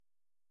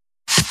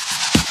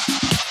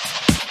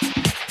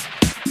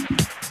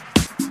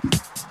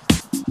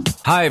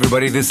Hi,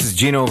 everybody. This is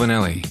Gino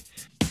Vanelli.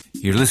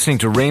 You're listening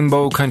to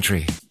Rainbow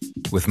Country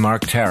with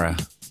Mark Tara.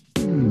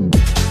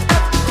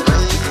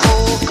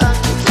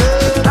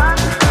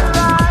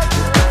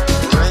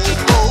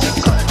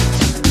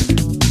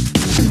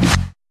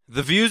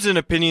 The views and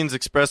opinions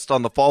expressed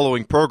on the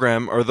following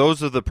program are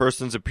those of the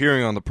persons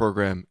appearing on the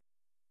program.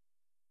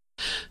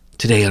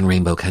 Today on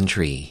Rainbow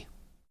Country,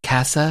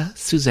 Casa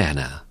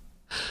Susanna,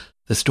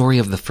 the story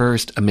of the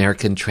first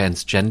American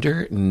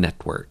transgender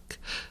network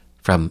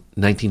from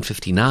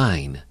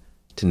 1959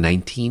 to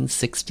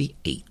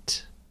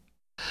 1968.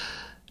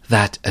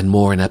 That and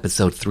more in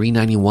episode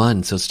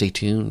 391, so stay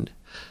tuned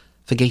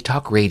for Gay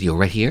Talk Radio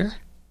right here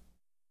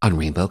on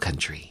Rainbow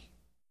Country.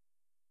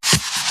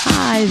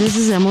 Hi, this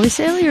is Emily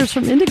Saliers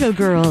from Indigo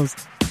Girls.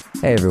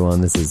 Hey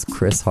everyone, this is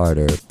Chris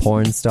Harder,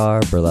 porn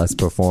star, burlesque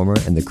performer,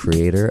 and the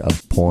creator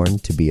of Porn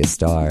to Be a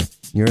Star.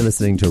 You're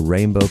listening to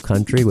Rainbow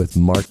Country with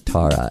Mark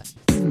Tara.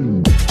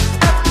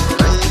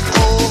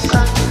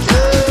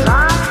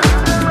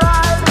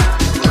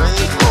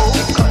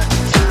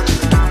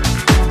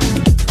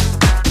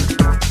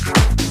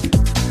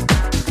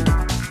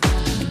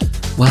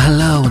 Well,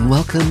 hello and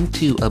welcome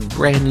to a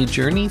brand new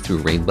journey through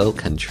Rainbow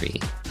Country.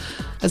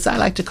 As I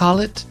like to call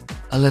it,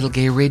 a little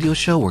gay radio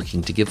show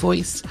working to give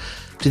voice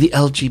to the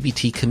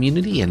LGBT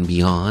community and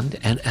beyond.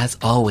 And as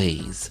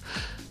always,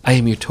 I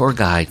am your tour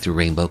guide through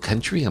Rainbow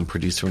Country. I'm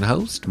producer and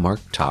host,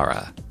 Mark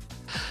Tara.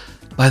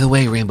 By the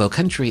way, Rainbow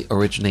Country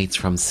originates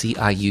from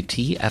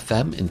CIUT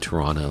FM in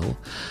Toronto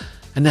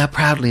and now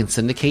proudly in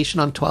syndication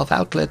on 12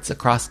 outlets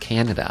across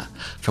Canada,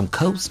 from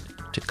coast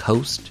to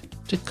coast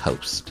to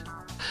coast.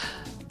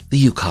 The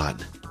Yukon,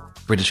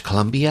 British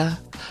Columbia,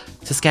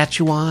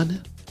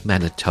 Saskatchewan,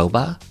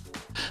 Manitoba,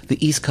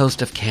 the east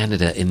coast of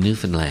Canada in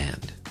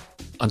Newfoundland,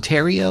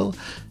 Ontario,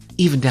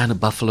 even down to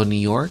Buffalo, New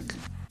York,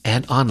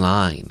 and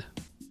online.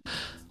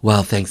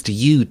 Well, thanks to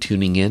you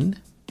tuning in,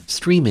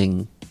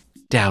 streaming,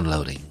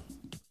 downloading,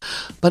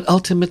 but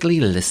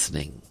ultimately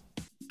listening.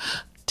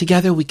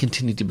 Together we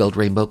continue to build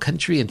Rainbow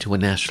Country into a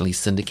nationally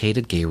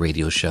syndicated gay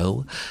radio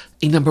show,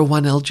 a number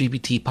one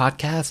LGBT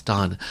podcast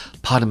on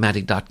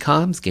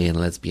Podomatic.com's Gay and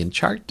Lesbian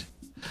chart,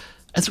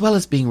 as well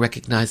as being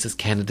recognized as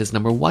Canada's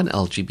number one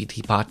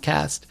LGBT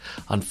podcast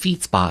on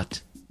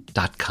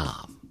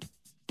Feedspot.com.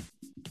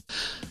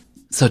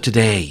 So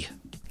today,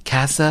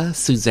 Casa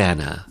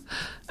Susanna,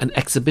 an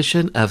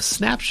exhibition of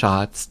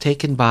snapshots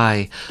taken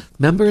by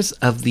members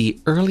of the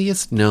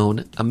earliest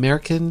known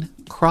American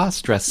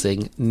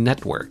cross-dressing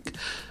network,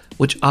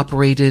 which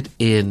operated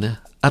in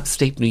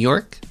upstate New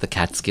York, the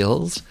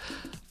Catskills,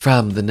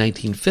 from the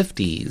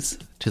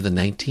 1950s to the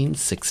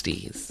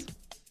 1960s.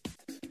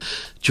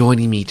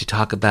 Joining me to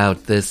talk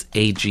about this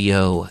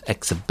AGO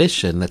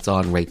exhibition that's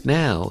on right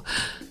now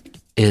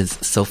is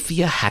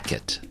Sophia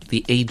Hackett,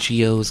 the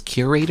AGO's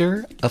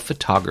curator of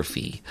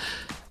photography,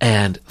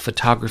 and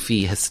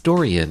photography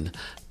historian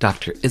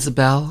Dr.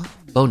 Isabel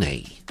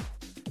Bonet.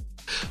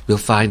 We'll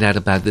find out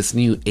about this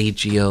new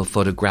AGO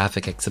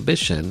photographic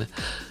exhibition,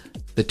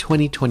 the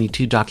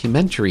 2022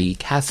 documentary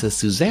Casa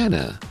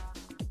Susanna,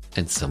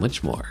 and so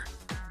much more.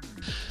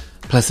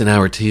 Plus in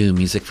hour two,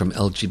 music from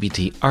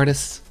LGBT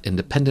artists,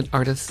 independent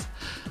artists,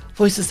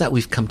 voices that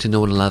we've come to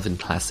know and love in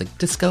classic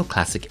disco,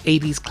 classic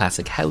 80s,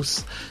 classic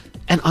house,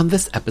 and on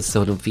this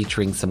episode I'm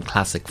featuring some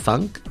classic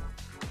funk,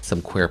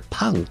 some queer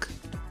punk,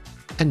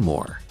 and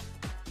more.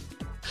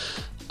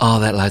 All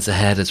that lies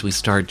ahead as we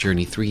start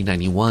Journey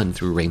 391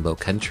 through Rainbow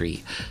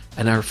Country,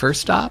 and our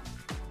first stop,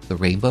 the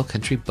Rainbow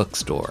Country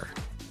Bookstore.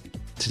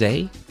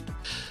 Today,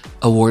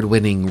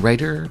 award-winning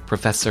writer,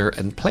 professor,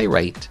 and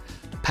playwright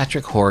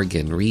Patrick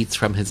Horrigan reads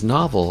from his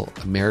novel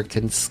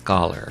American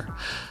Scholar,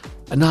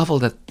 a novel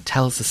that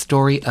tells the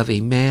story of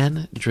a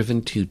man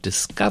driven to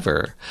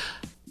discover,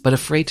 but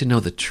afraid to know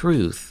the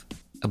truth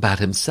about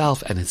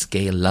himself and his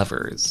gay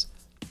lovers,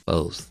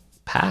 both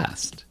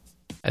past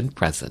and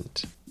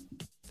present.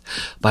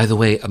 By the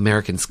way,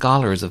 American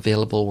Scholar is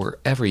available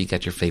wherever you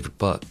get your favorite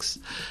books,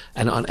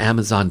 and on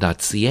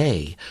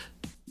Amazon.ca,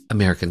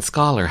 American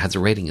Scholar has a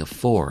rating of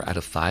 4 out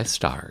of 5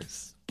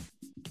 stars.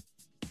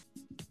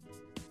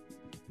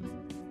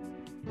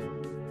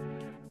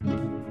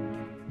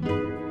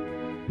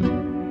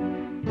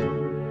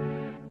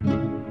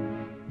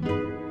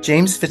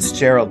 James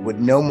Fitzgerald would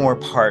no more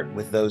part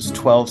with those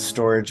 12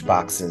 storage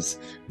boxes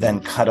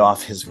than cut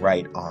off his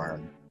right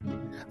arm,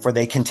 for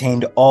they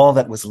contained all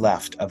that was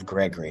left of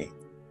Gregory,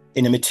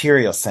 in a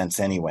material sense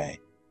anyway.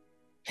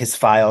 His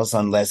files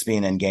on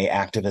lesbian and gay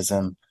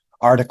activism,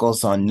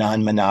 articles on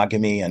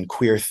non-monogamy and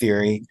queer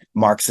theory,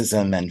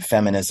 Marxism and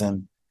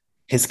feminism,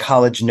 his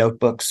college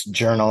notebooks,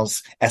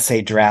 journals,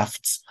 essay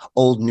drafts,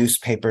 old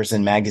newspapers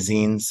and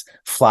magazines,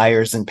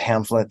 flyers and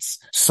pamphlets,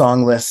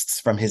 song lists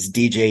from his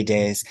DJ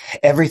days,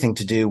 everything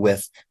to do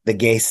with the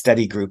gay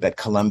study group at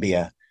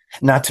Columbia,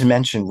 not to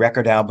mention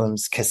record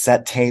albums,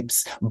 cassette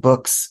tapes,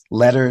 books,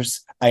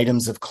 letters,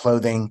 items of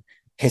clothing,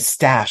 his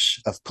stash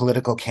of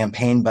political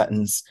campaign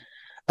buttons,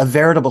 a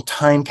veritable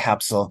time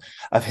capsule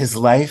of his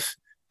life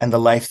and the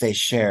life they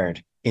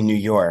shared in New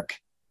York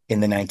in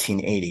the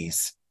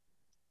 1980s.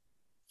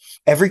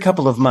 Every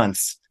couple of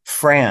months,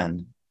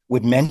 Fran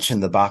would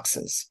mention the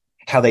boxes,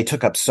 how they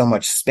took up so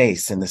much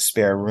space in the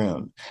spare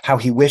room, how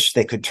he wished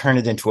they could turn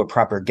it into a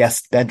proper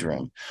guest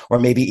bedroom, or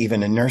maybe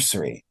even a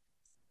nursery.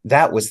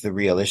 That was the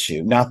real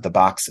issue, not the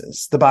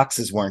boxes. The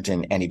boxes weren't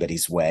in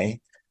anybody's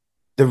way.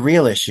 The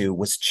real issue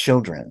was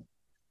children.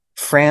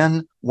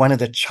 Fran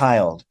wanted a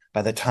child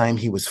by the time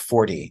he was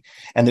 40,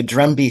 and the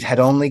drumbeat had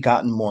only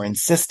gotten more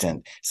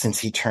insistent since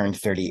he turned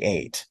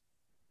 38.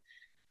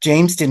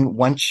 James didn't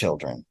want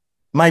children.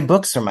 My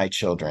books are my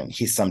children,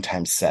 he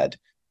sometimes said.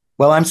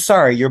 Well, I'm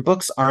sorry, your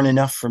books aren't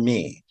enough for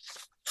me,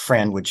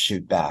 Fran would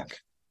shoot back.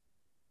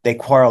 They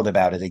quarreled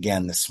about it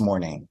again this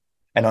morning,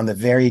 and on the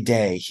very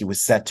day he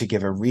was set to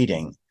give a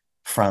reading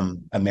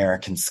from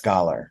American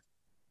Scholar.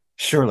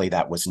 Surely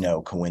that was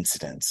no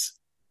coincidence.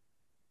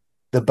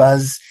 The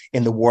buzz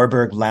in the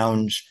Warburg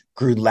Lounge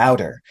grew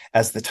louder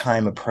as the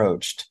time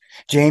approached.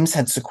 James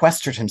had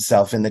sequestered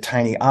himself in the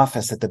tiny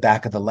office at the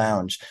back of the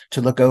lounge to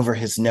look over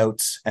his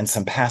notes and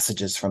some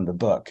passages from the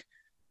book.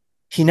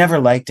 He never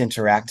liked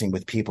interacting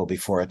with people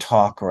before a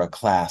talk or a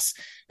class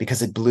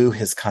because it blew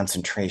his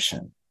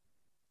concentration.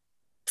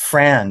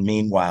 Fran,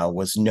 meanwhile,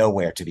 was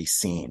nowhere to be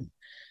seen.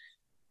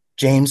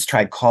 James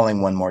tried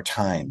calling one more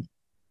time.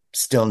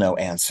 Still no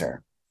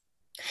answer.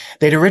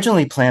 They'd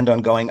originally planned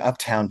on going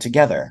uptown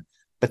together,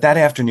 but that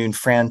afternoon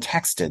Fran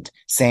texted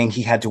saying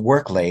he had to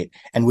work late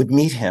and would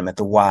meet him at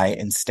the Y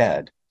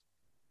instead.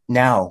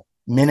 Now,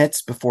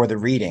 minutes before the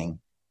reading,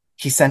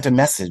 he sent a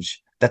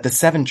message that the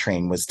 7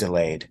 train was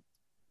delayed.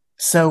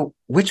 So,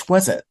 which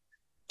was it?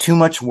 Too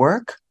much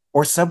work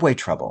or subway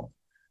trouble?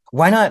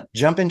 Why not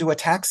jump into a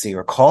taxi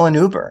or call an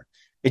Uber?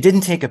 It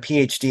didn't take a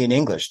PhD in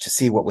English to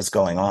see what was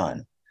going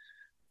on.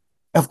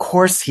 Of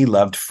course he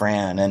loved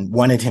Fran and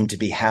wanted him to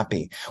be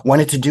happy,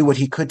 wanted to do what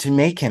he could to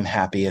make him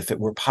happy if it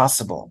were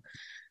possible.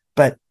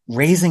 But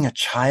raising a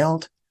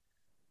child,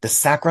 the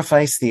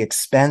sacrifice, the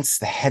expense,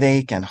 the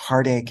headache and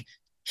heartache,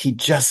 he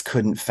just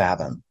couldn't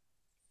fathom.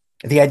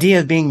 The idea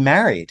of being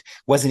married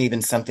wasn't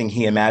even something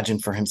he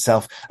imagined for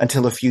himself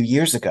until a few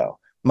years ago,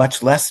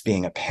 much less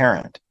being a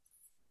parent.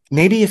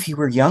 Maybe if he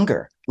were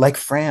younger, like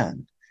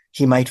Fran,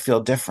 he might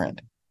feel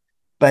different.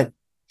 But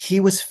he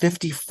was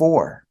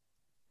 54.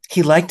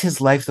 He liked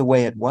his life the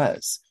way it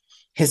was.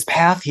 His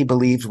path, he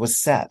believed, was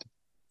set.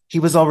 He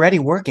was already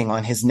working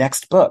on his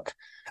next book,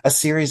 a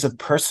series of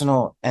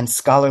personal and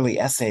scholarly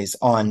essays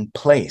on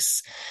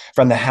place,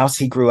 from the house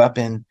he grew up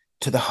in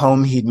to the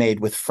home he'd made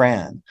with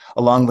Fran,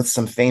 along with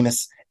some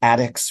famous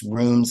attics,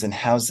 rooms, and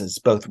houses,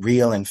 both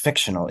real and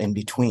fictional, in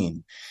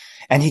between.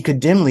 And he could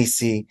dimly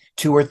see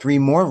 2 or 3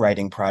 more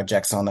writing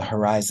projects on the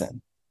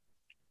horizon.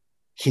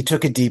 He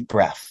took a deep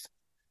breath.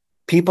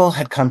 People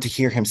had come to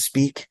hear him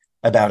speak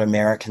about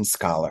American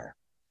Scholar.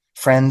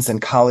 Friends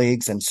and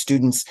colleagues and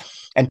students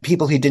and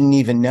people he didn't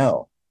even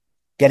know.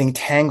 Getting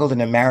tangled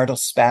in a marital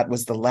spat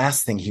was the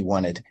last thing he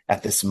wanted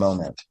at this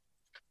moment.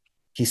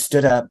 He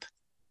stood up,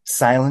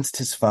 silenced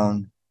his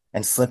phone,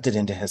 and slipped it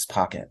into his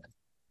pocket.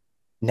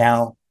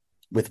 Now,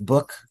 with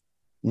book,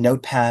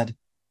 notepad,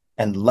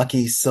 and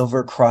lucky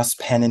silver cross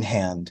pen in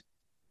hand,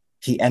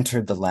 he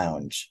entered the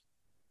lounge.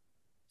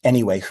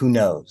 Anyway, who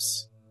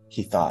knows,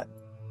 he thought.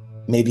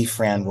 Maybe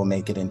Fran will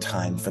make it in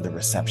time for the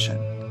reception.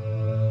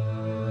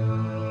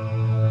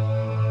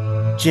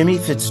 Jimmy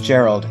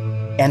Fitzgerald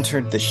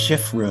entered the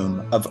shift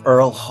room of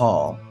Earl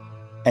Hall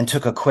and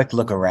took a quick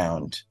look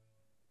around.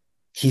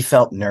 He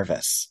felt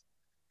nervous.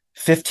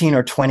 15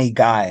 or 20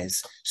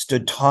 guys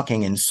stood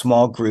talking in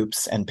small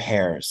groups and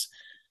pairs.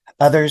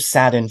 Others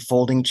sat in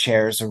folding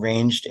chairs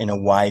arranged in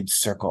a wide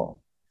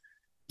circle.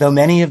 Though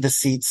many of the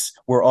seats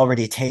were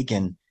already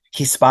taken,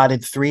 he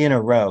spotted 3 in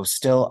a row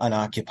still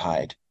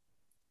unoccupied.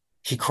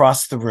 He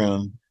crossed the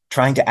room,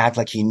 trying to act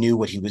like he knew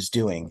what he was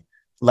doing,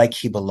 like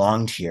he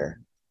belonged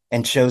here,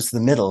 and chose the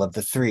middle of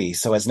the 3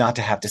 so as not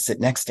to have to sit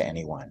next to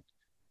anyone,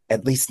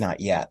 at least not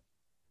yet.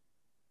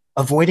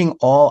 Avoiding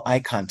all eye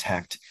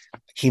contact,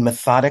 he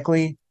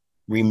methodically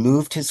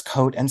removed his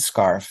coat and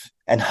scarf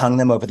and hung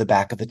them over the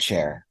back of the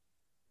chair.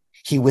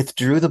 He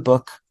withdrew the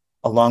book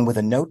along with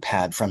a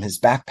notepad from his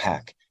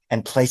backpack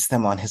and placed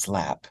them on his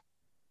lap.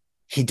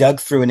 He dug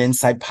through an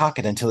inside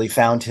pocket until he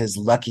found his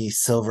lucky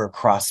silver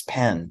cross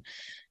pen,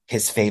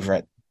 his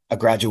favorite, a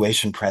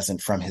graduation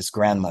present from his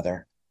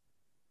grandmother.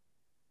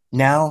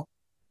 Now,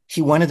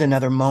 he wanted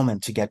another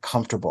moment to get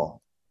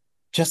comfortable,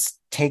 just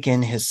take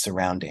in his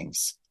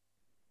surroundings.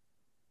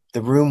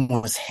 The room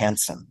was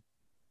handsome.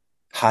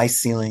 High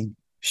ceiling,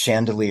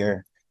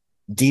 chandelier,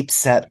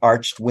 deep-set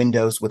arched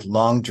windows with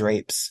long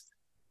drapes,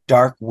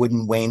 dark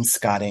wooden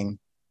wainscoting,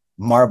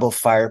 marble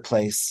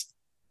fireplace,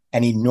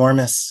 an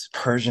enormous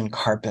Persian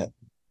carpet.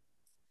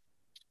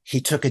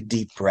 He took a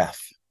deep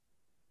breath.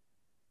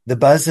 The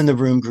buzz in the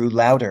room grew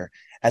louder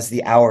as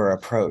the hour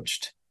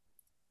approached.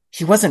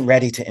 He wasn't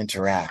ready to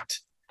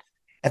interact.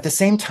 At the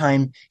same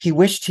time, he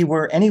wished he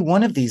were any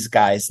one of these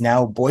guys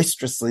now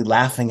boisterously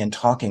laughing and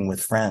talking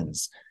with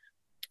friends.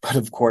 But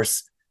of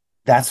course,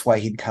 that's why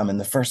he'd come in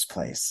the first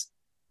place.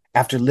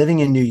 After living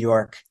in New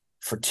York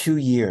for 2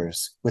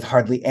 years with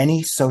hardly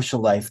any social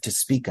life to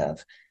speak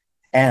of,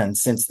 And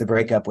since the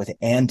breakup with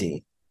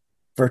Andy,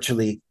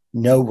 virtually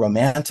no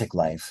romantic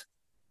life.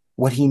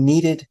 What he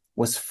needed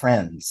was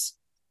friends,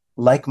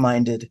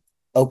 like-minded,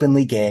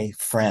 openly gay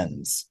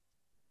friends.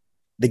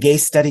 The gay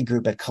study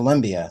group at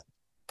Columbia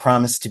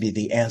promised to be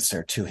the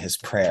answer to his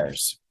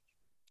prayers.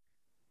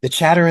 The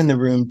chatter in the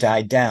room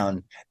died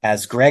down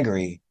as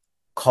Gregory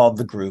called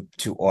the group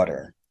to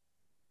order.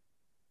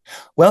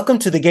 Welcome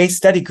to the gay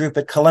study group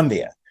at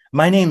Columbia.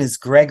 My name is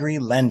Gregory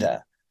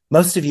Lenda.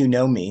 Most of you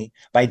know me.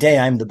 By day,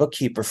 I'm the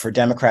bookkeeper for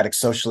Democratic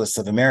Socialists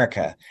of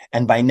America,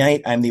 and by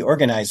night, I'm the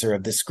organizer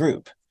of this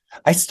group.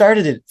 I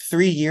started it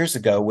 3 years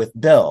ago with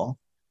Bill,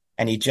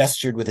 and he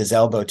gestured with his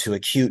elbow to a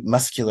cute,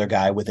 muscular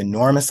guy with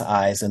enormous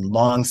eyes and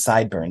long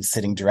sideburns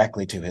sitting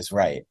directly to his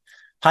right.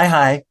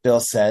 Hi, Bill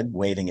said,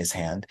 waving his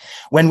hand.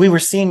 When we were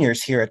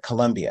seniors here at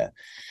Columbia.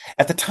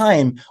 At the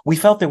time, we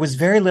felt there was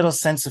very little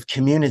sense of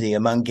community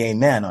among gay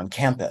men on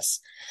campus.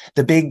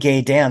 The big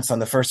gay dance on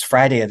the first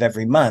Friday of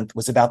every month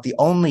was about the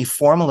only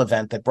formal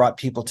event that brought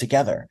people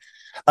together.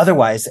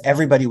 Otherwise,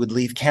 everybody would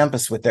leave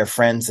campus with their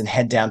friends and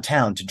head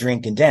downtown to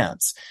drink and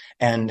dance.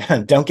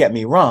 And don't get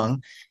me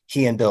wrong,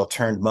 he and Bill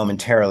turned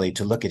momentarily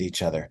to look at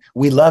each other.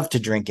 We loved to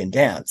drink and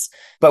dance,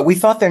 but we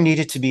thought there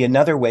needed to be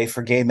another way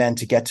for gay men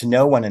to get to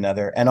know one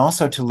another and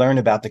also to learn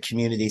about the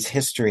community's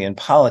history and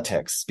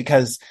politics,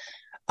 because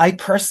I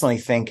personally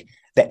think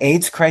the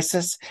AIDS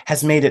crisis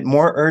has made it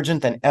more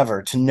urgent than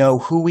ever to know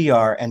who we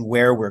are and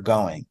where we're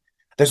going.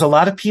 There's a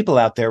lot of people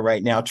out there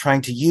right now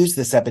trying to use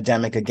this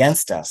epidemic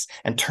against us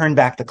and turn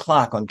back the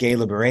clock on gay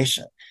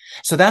liberation.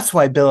 So that's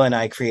why Bill and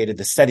I created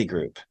the study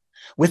group,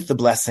 with the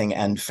blessing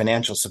and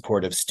financial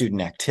support of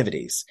student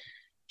activities.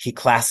 He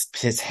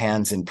clasped his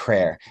hands in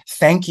prayer.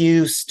 Thank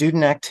you,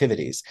 student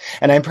activities.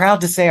 And I'm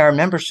proud to say our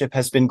membership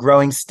has been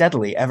growing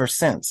steadily ever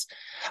since.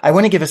 I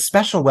want to give a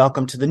special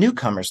welcome to the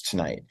newcomers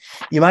tonight.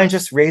 You mind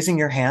just raising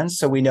your hands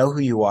so we know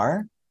who you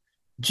are?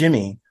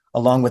 Jimmy,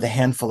 along with a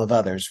handful of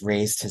others,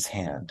 raised his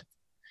hand.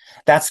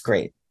 That's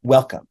great.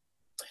 Welcome.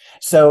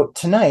 So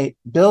tonight,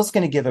 Bill's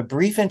going to give a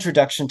brief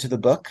introduction to the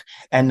book,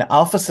 and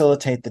I'll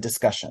facilitate the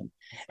discussion.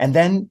 And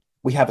then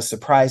we have a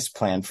surprise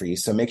plan for you,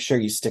 so make sure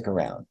you stick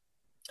around.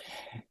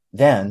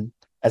 Then,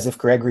 as if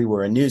Gregory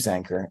were a news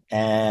anchor,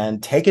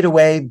 and take it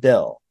away,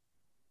 Bill.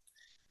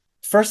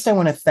 First, I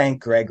want to thank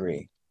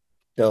Gregory,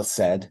 Bill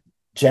said,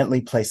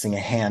 gently placing a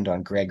hand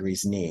on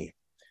Gregory's knee,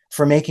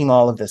 for making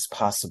all of this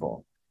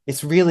possible.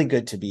 It's really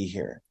good to be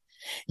here.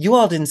 You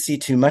all didn't see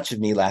too much of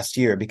me last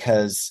year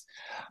because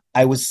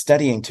I was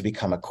studying to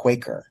become a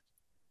Quaker.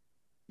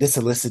 This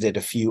elicited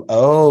a few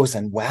ohs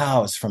and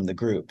wows from the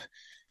group.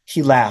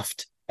 He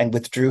laughed and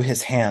withdrew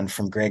his hand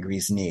from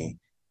Gregory's knee.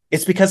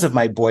 It's because of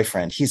my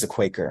boyfriend. He's a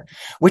Quaker.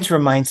 Which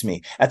reminds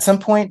me, at some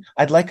point,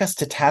 I'd like us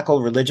to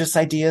tackle religious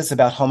ideas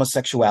about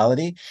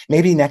homosexuality,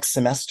 maybe next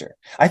semester.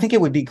 I think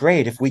it would be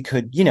great if we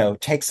could,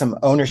 take some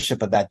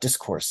ownership of that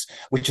discourse,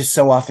 which is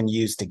so often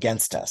used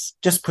against us.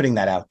 Just putting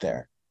that out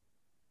there.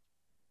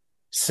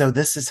 So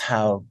this is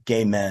how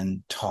gay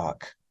men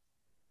talk,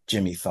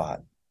 Jimmy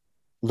thought,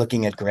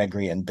 looking at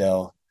Gregory and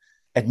Bill,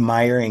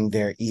 admiring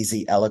their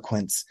easy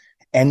eloquence,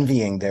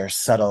 envying their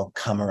subtle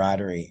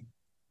camaraderie.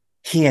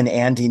 He and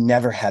Andy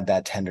never had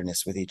that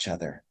tenderness with each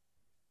other.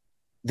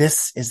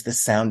 This is the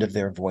sound of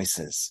their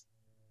voices.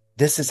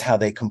 This is how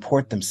they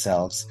comport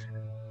themselves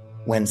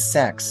when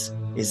sex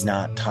is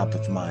not top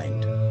of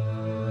mind.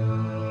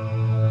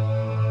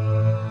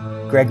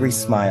 Gregory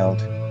smiled.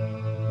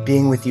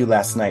 Being with you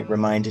last night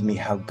reminded me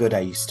how good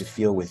I used to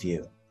feel with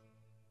you.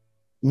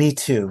 Me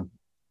too.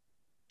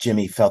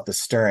 Jimmy felt the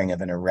stirring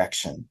of an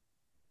erection.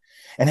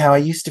 And how I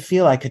used to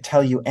feel I could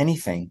tell you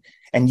anything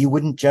and you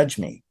wouldn't judge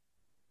me.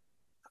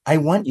 I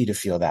want you to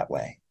feel that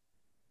way.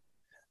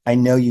 I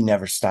know you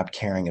never stopped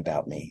caring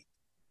about me.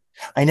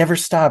 I never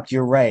stopped,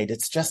 you're right.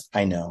 It's just,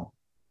 I know.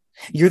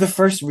 You're the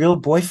first real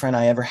boyfriend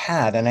I ever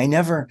had,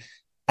 and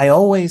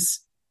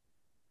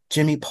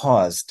Jimmy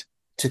paused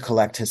to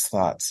collect his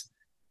thoughts.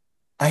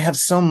 I have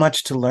so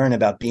much to learn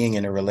about being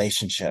in a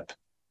relationship,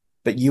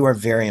 but you are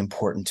very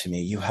important to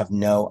me. You have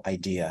no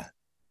idea.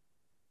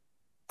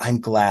 I'm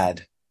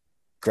glad,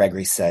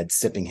 Gregory said,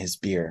 sipping his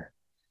beer.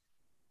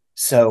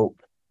 So,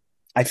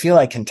 I feel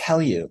I can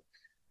tell you,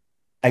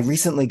 I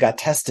recently got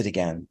tested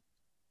again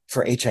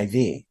for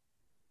HIV.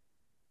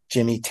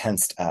 Jimmy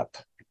tensed up.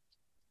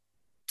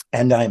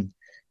 And I'm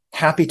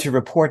happy to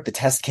report the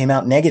test came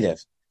out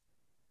negative.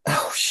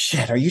 Oh,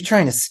 shit, are you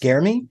trying to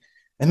scare me?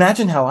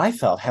 Imagine how I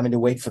felt having to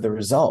wait for the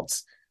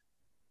results.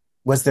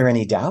 Was there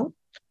any doubt?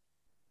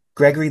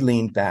 Gregory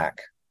leaned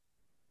back.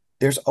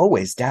 There's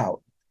always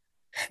doubt.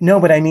 No,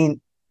 but I mean,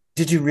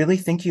 did you really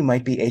think you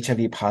might be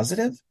HIV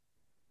positive?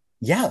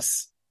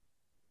 Yes.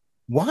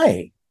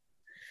 Why?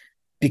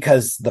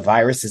 Because the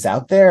virus is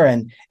out there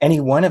and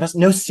any one of us...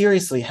 No,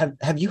 seriously, have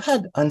you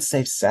had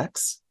unsafe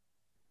sex?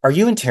 Are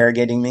you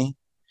interrogating me?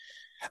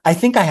 I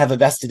think I have a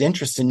vested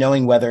interest in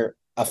knowing whether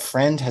a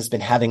friend has been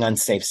having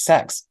unsafe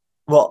sex.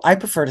 Well, I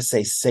prefer to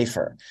say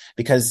safer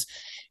because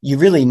you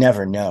really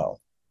never know.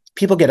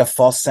 People get a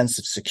false sense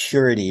of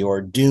security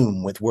or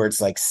doom with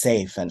words like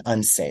safe and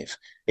unsafe.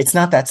 It's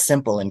not that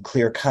simple and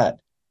clear cut.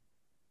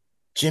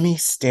 Jimmy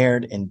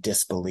stared in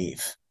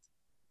disbelief.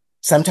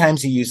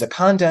 Sometimes you use a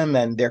condom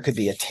and there could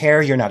be a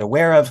tear you're not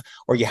aware of,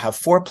 or you have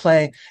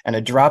foreplay and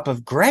a drop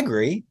of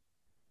Gregory.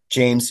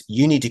 James,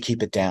 you need to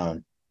keep it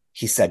down,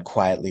 he said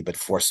quietly but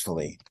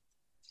forcefully.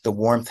 The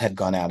warmth had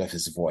gone out of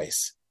his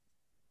voice.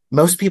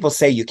 Most people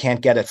say you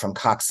can't get it from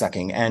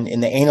cocksucking, and in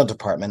the anal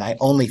department, I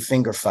only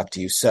finger fucked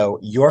you, so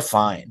you're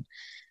fine.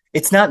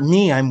 It's not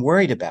me I'm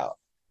worried about.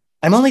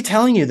 I'm only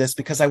telling you this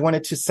because I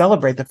wanted to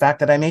celebrate the fact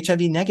that I'm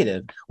HIV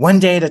negative, one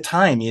day at a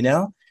time, you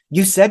know?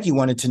 You said you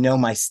wanted to know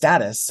my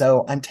status,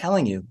 so I'm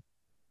telling you.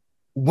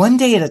 One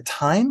day at a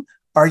time?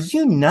 Are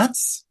you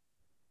nuts?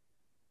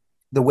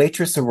 The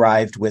waitress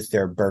arrived with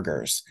their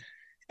burgers.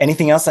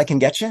 Anything else I can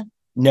get you?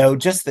 No,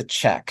 just the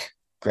check,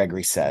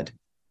 Gregory said.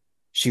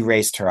 She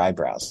raised her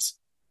eyebrows.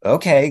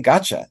 Okay,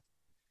 gotcha.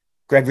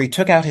 Gregory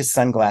took out his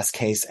sunglass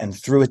case and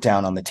threw it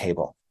down on the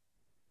table.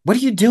 What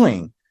are you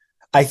doing?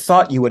 I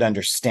thought you would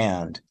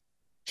understand.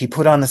 He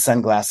put on the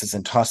sunglasses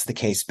and tossed the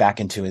case back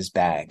into his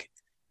bag.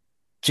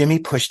 Jimmy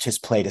pushed his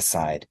plate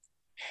aside.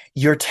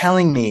 You're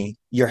telling me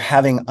you're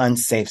having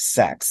unsafe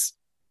sex.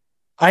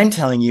 I'm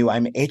telling you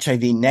I'm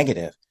HIV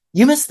negative.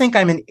 You must think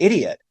I'm an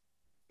idiot.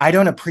 I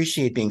don't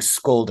appreciate being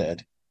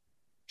scolded.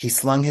 He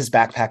slung his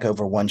backpack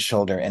over one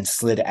shoulder and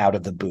slid out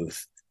of the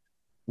booth.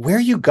 Where are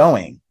you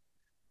going?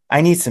 I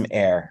need some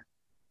air.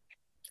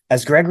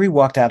 As Gregory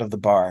walked out of the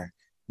bar,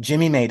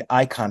 Jimmy made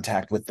eye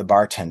contact with the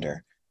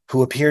bartender,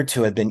 who appeared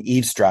to have been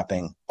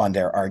eavesdropping on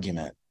their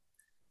argument.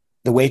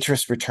 The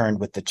waitress returned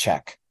with the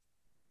check.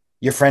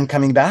 Your friend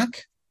coming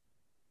back?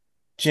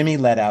 Jimmy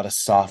let out a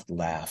soft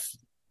laugh.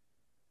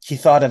 He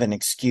thought of an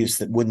excuse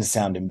that wouldn't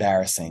sound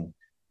embarrassing.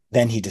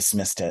 Then he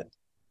dismissed it.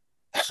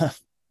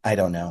 I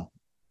don't know.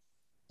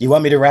 You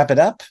want me to wrap it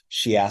up?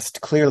 She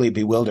asked, clearly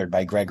bewildered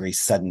by Gregory's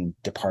sudden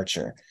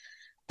departure.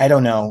 I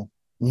don't know.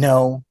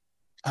 No,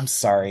 I'm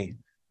sorry.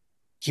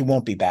 He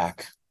won't be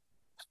back.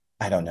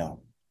 I don't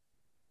know.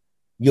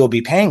 You'll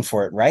be paying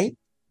for it, right?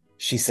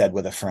 She said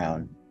with a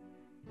frown.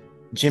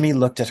 Jimmy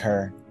looked at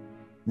her,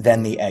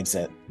 then the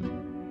exit.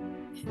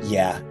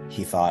 Yeah,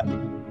 he thought.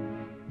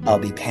 I'll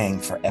be paying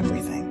for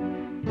everything.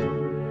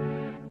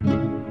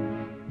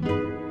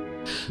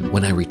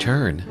 When I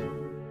return,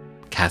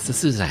 Casa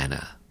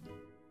Susanna.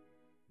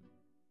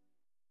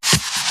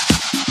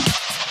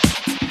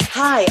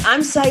 Hi,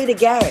 I'm Saida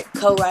Garrett,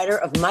 co-writer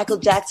of Michael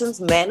Jackson's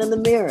Man in the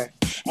Mirror,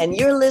 and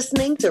you're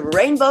listening to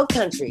Rainbow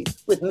Country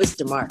with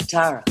Mr. Mark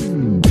Tara.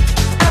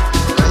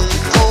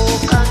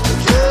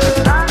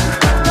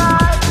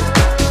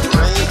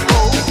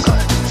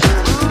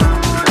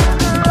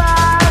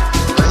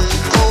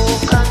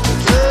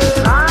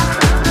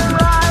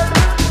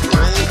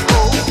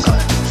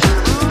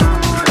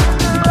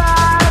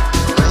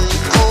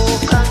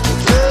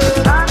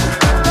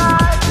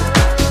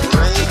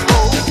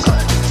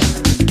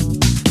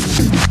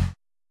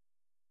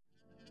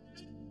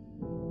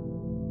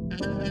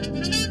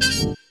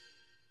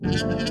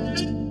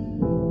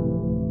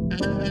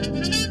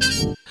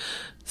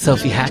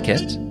 Sophie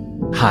Hackett.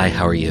 Hi,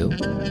 how are you?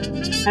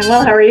 I'm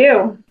well, how are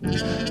you?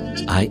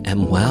 I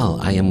am well.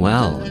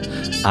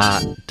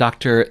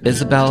 Dr.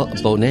 Isabelle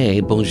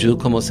Bonnet, bonjour,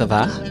 comment ça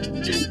va?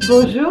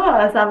 Bonjour,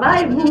 ça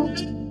va et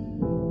vous?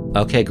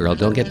 Okay, girl,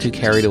 don't get too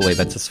carried away.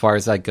 That's as far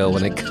as I go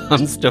when it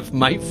comes to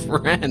my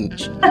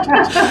French.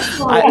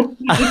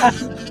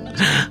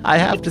 I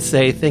have to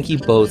say thank you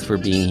both for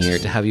being here,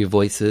 to have your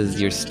voices,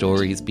 your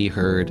stories be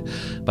heard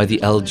by the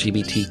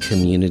LGBT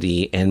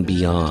community and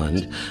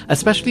beyond,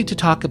 especially to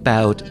talk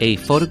about a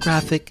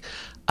photographic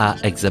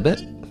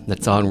exhibit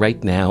that's on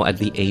right now at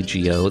the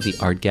AGO, the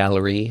Art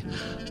Gallery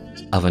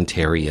of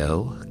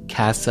Ontario,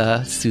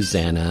 Casa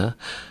Susanna,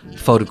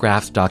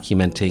 photographs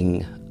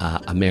documenting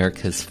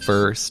America's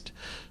first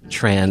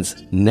trans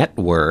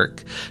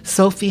network.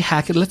 Sophie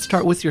Hackett, let's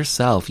start with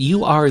yourself.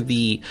 You are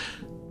the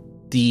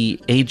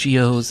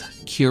AGO's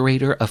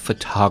curator of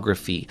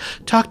photography.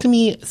 Talk to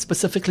me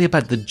specifically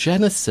about the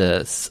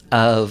genesis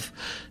of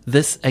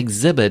this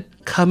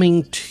exhibit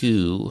coming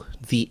to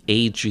the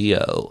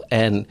AGO,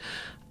 and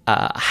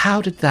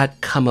how did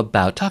that come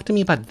about? Talk to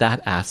me about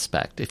that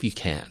aspect, if you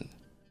can.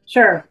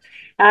 Sure.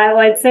 Well,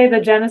 I'd say the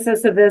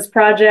genesis of this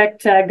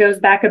project goes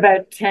back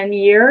about 10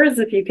 years,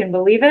 if you can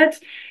believe it.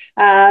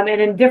 And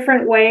in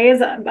different ways,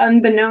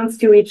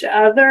 unbeknownst to each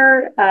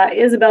other,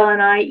 Isabel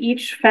and I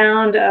each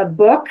found a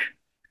book,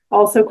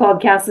 also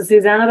called Casa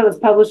Susanna, that was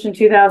published in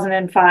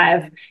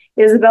 2005.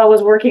 Isabel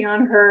was working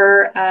on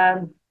her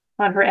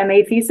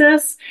MA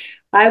thesis.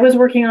 I was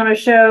working on a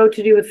show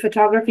to do with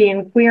photography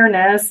and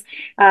queerness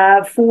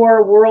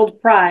for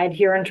World Pride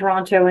here in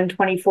Toronto in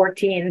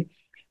 2014.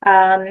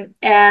 And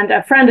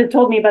a friend had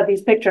told me about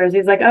these pictures.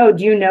 He's like, "Oh,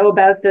 do you know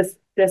about this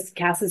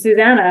Casa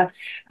Susanna?"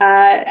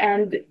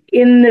 And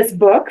in this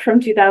book from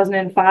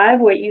 2005,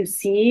 what you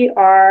see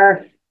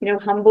are,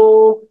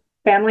 humble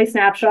family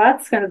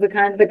snapshots, kind of the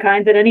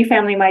kind that any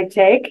family might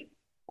take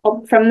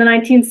from the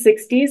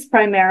 1960s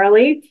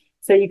primarily.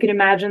 So you can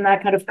imagine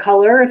that kind of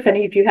color.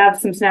 If you have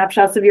some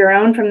snapshots of your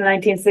own from the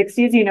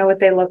 1960s, you know what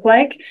they look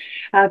like.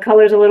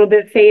 Color's a little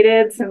bit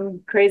faded,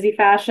 some crazy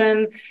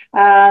fashion.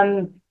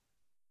 And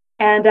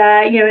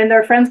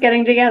their friends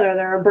getting together.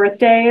 There are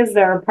birthdays,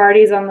 there are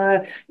parties in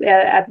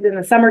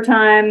the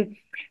summertime.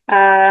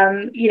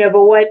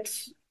 But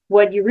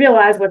what you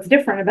realize, what's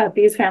different about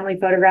these family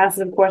photographs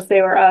is, of course,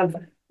 they were of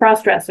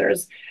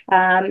cross-dressers,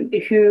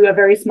 who a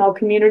very small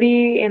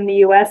community in the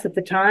U.S. at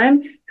the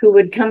time, who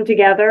would come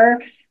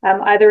together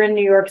either in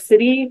New York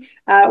City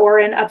or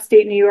in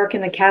upstate New York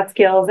in the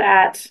Catskills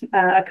at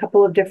a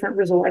couple of different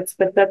resorts.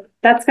 But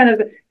that's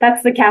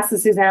the Casa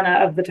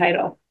Susanna of the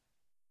title.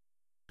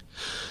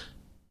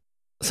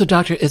 So,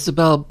 Dr.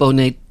 Isabelle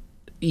Bonnet,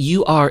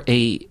 you are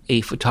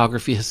a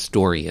photography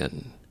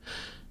historian.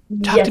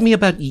 Talk to me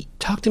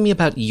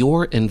about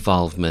your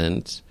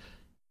involvement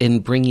in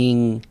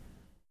bringing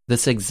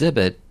this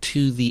exhibit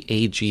to the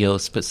AGO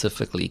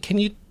specifically. Can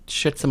you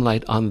shed some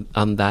light on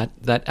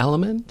that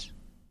element?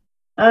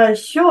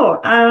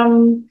 Sure. I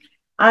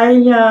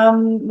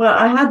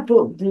had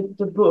bought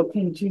the book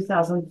in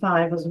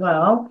 2005 as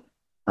well.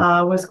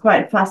 Was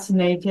quite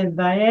fascinated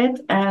by it,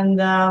 and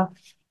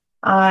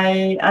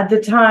at the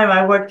time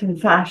I worked in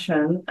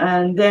fashion,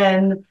 and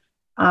then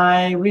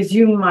I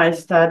resumed my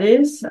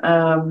studies,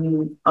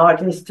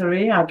 art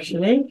history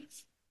actually,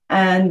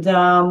 and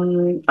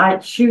I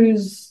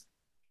choose,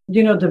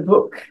 the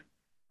book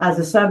as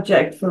a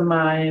subject for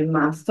my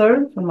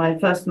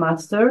first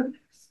master.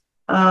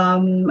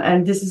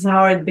 And this is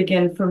how it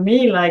began for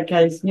me. Like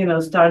I,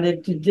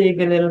 started to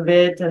dig a little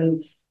bit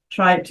and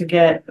try to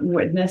get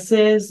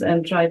witnesses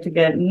and try to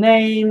get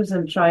names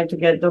and try to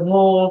get the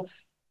whole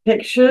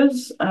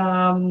pictures.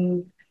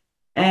 After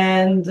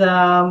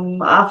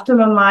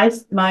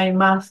my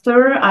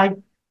master, I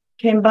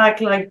came back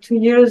like 2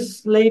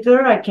 years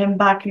later. I came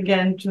back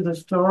again to the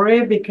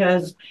story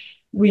because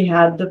we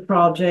had the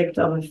project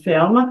of a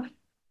film.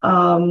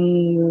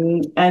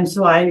 And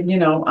so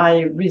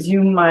I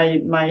resumed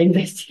my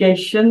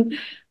investigation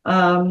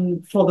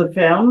for the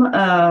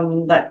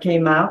film that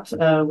came out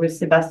with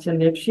Sebastian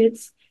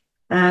Lipschitz.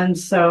 And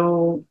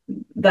so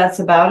that's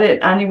about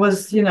it. And it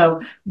was,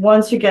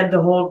 once you get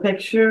the whole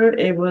picture,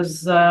 it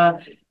was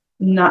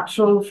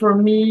natural for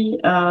me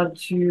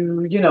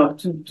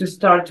to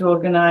start to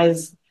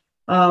organize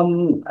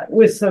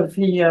with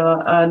Sophie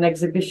an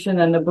exhibition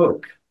and a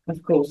book,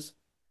 of course.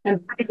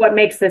 And what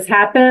makes this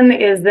happen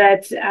is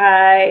that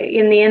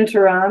in the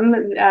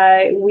interim,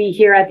 we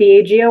here at the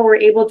AGO were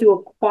able to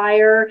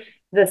acquire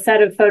the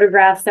set of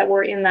photographs that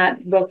were in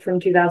that book from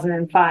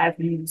 2005.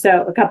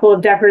 So a couple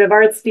of decorative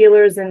arts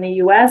dealers in the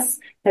US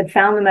had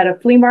found them at a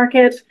flea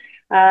market.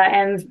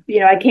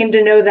 I came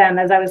to know them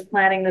as I was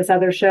planning this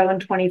other show in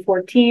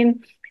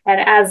 2014.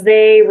 And as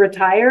they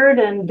retired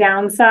and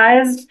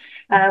downsized,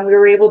 we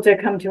were able to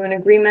come to an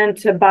agreement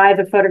to buy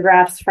the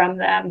photographs from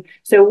them.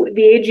 So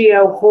the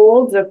AGO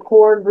holds a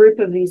core group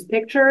of these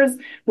pictures,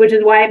 which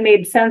is why it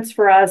made sense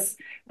for us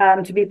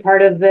to be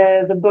part of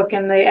the book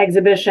and the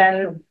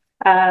exhibition.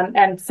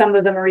 And some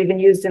of them are even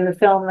used in the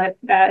film that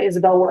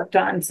Isabelle worked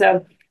on.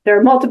 So there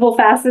are multiple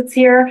facets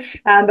here,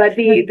 but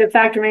the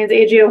fact remains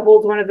AGO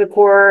holds one of the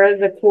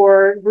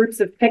core groups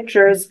of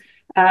pictures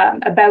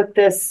about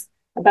this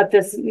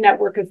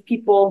network of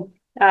people.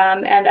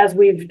 And as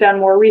we've done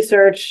more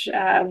research,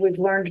 we've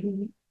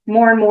learned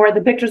more and more.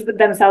 The pictures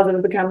themselves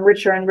have become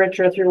richer and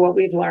richer through what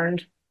we've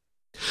learned.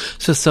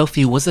 So,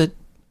 Sophie, was it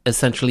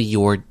essentially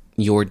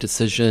your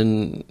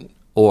decision,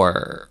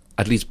 or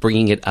at least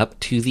bringing it up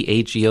to the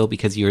AGO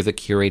because you're the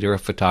curator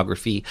of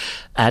photography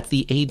at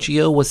the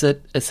AGO? Was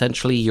it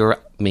essentially your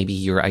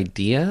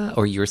idea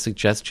or your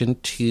suggestion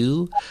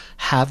to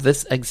have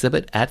this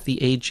exhibit at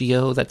the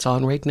AGO that's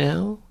on right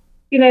now?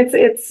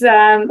 It's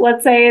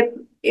let's say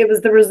it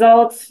was the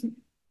result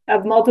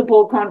of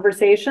multiple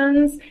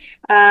conversations,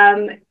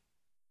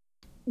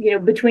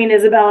 between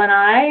Isabelle and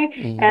I,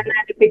 and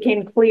then it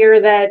became clear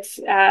that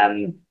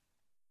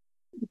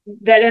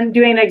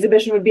doing an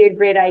exhibition would be a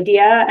great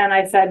idea. And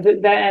I said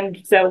that,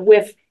 and so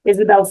with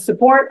Isabelle's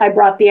support, I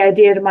brought the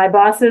idea to my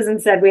bosses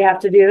and said, we have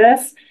to do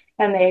this,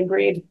 and they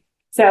agreed.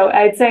 So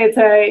I'd say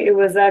it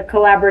was a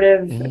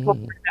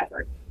collaborative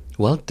effort.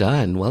 Well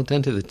done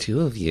to the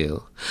two of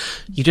you.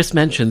 You just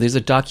mentioned there's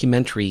a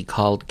documentary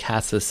called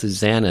Casa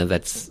Susanna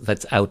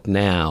that's out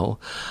now.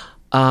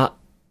 I'm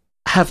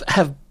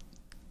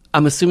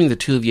assuming the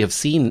two of you have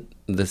seen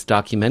this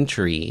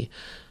documentary.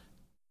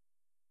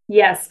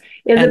 Yes,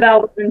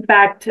 Isabelle was in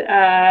fact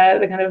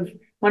the kind of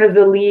one of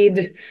the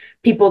lead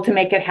people to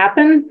make it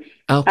happen.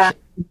 Okay.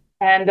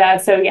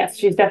 So yes,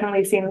 she's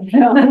definitely seen the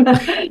film,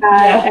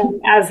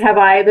 and as have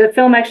I. The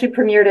film actually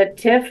premiered at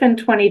TIFF in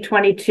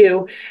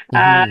 2022,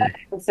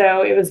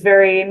 so it was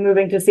very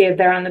moving to see it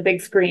there on the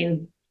big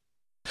screen.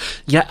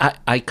 Yeah,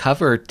 I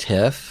cover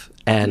TIFF,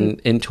 and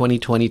in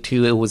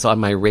 2022 it was on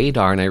my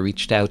radar, and I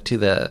reached out to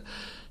the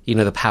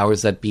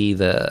powers that be.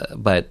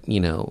 But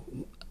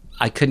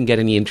I couldn't get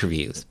any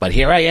interviews. But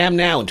here I am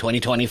now in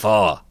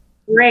 2024.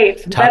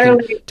 Great, talking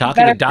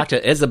to Dr.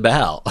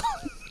 Isabelle.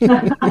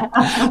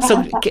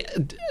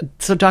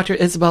 So, Dr.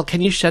 Isabel,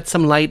 can you shed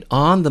some light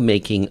on the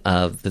making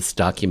of this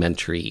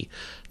documentary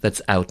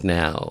that's out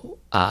now?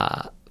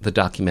 The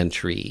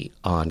documentary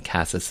on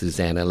Casa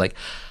Susanna. Like,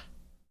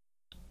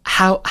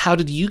 how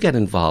did you get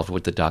involved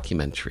with the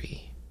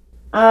documentary?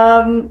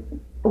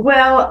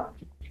 Well,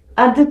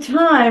 at the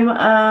time,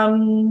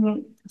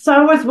 so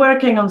I was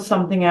working on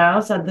something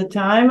else at the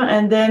time,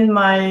 and then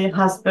my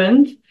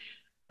husband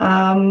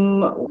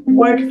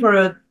worked for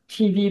a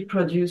TV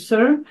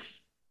producer,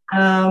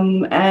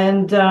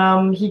 and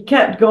he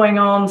kept going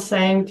on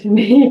saying to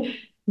me,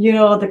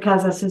 the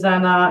Casa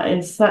Susanna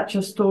is such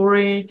a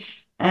story,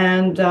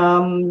 and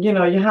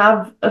you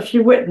have a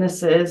few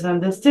witnesses,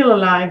 and they're still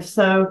alive,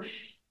 so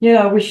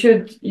we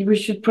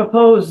should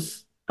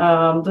propose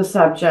the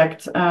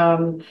subject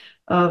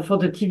for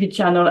the TV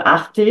channel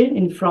Arte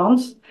in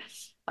France.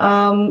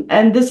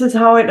 And this is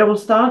how it all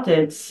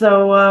started.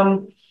 So,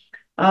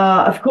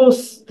 of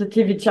course, the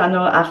TV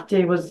channel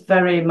Arte was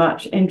very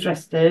much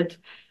interested.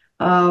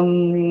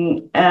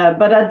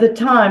 But at the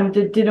time,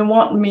 they didn't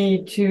want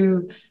me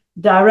to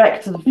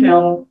direct the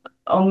film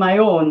on my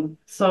own.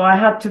 So I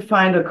had to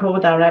find a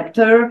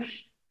co-director.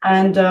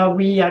 And so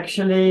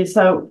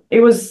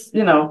it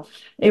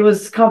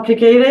was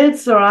complicated.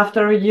 So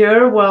after a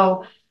year,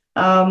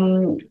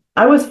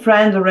 I was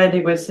friends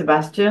already with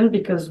Sebastian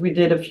because we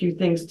did a few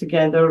things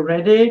together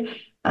already.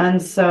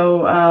 And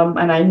so,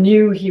 and I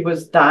knew he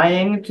was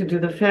dying to do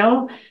the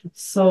film.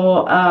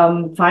 So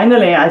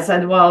finally I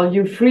said, well,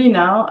 you're free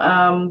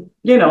now.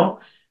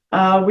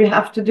 We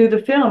have to do the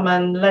film,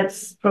 and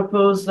let's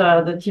propose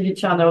the TV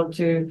channel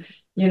to,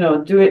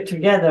 do it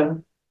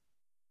together.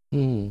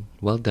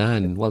 Well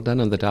done. Well done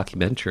on the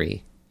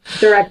documentary.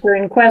 Director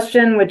in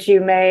question, which you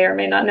may or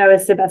may not know,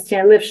 is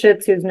Sébastien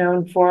Lifshitz, he's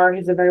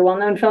a very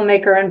well-known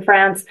filmmaker in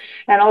France,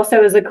 and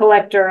also is a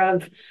collector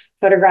of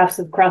photographs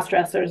of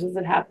cross-dressers, as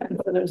it happens.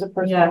 So there's a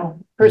personal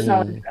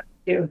interest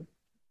too.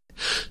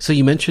 So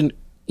you mentioned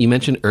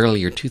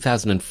earlier,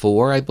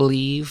 2004, I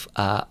believe,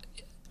 at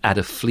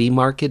a flea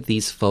market,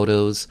 these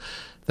photos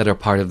that are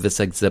part of this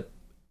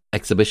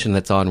exhibition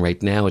that's on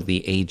right now at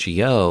the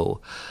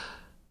AGO.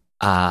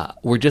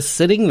 We're just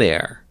sitting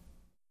there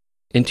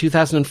in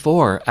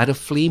 2004 at a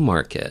flea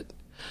market.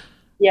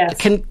 Yes.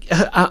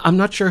 I'm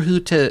not sure who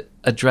to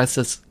address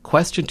this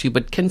question to,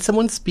 but can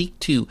someone speak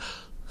to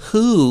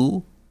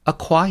who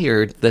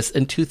acquired this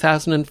in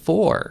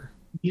 2004?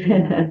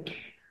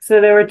 So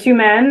there were two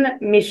men,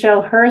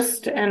 Michel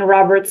Hurst and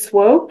Robert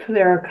Swope.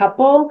 They're a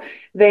couple.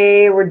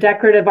 They were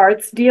decorative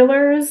arts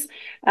dealers.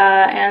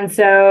 And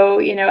so,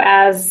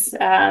 as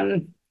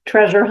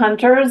treasure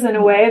hunters, in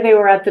a way, they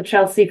were at the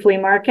Chelsea flea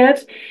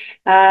market.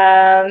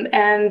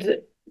 And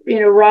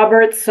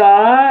Robert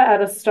saw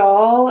at a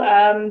stall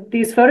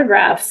these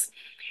photographs,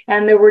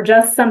 and there were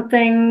just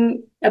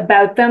something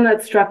about them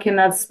that struck him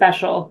as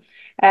special.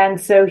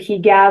 And so he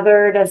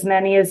gathered as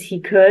many as he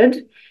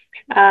could,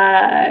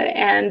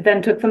 and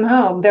then took them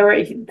home.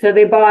 So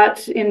they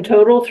bought in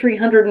total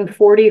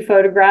 340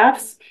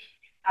 photographs,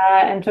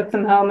 and took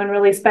them home and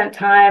really spent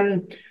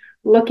time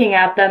looking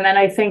at them. And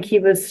I think he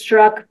was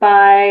struck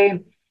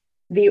by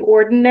the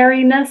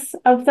ordinariness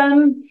of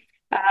them,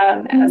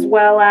 as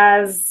well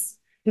as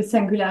the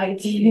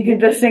singularity,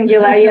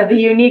 the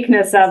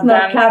uniqueness of them.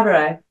 Not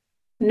cabaret.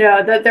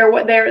 No, that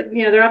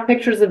they're not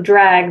pictures of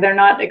drag. They're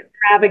not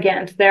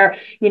extravagant. They're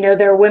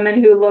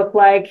women who look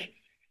like,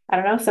 I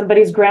don't know,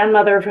 somebody's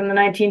grandmother from the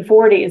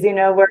 1940s,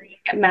 wearing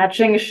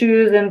matching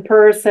shoes and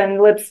purse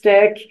and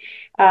lipstick,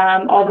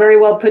 all very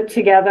well put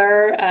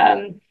together.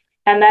 And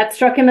that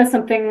struck him as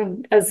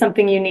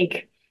something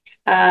unique.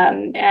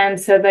 And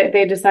so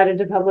they decided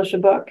to publish a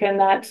book, and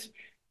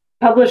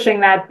publishing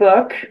that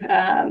book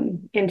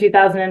in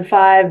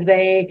 2005,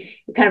 they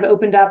kind of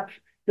opened up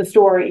the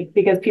story,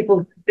 because people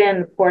have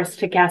been, of course,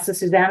 to Casa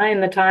Susanna in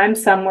the time.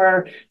 Some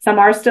are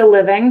still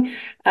living.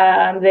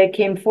 They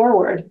came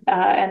forward,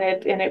 and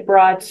it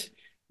brought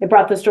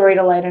the story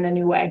to light in a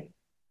new way.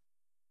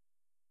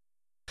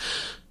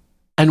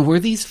 And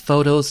were these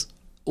photos,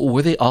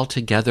 were they all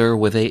together?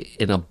 Were they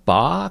in a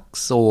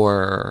box,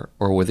 or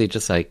were they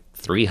just like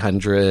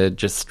 300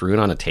 just strewn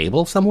on a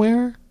table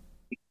somewhere?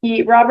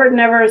 Robert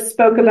never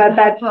spoke about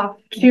that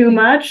too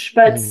much,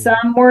 but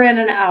some were in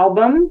an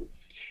album.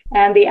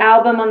 And the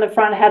album on the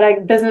front had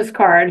a business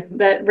card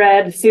that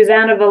read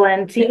Susanna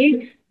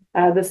Valenti,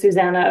 the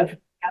Susanna of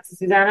Casa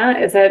Susanna.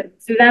 It said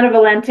Susanna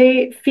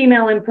Valenti,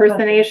 female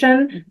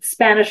impersonation,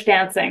 Spanish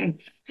dancing.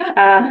 So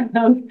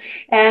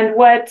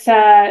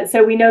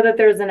we know that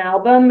there's an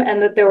album,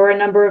 and that there were a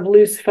number of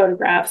loose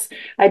photographs.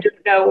 I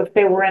don't know if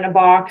they were in a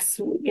box.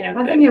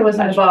 I think it was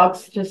in a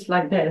box, just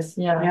like this.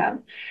 Yeah.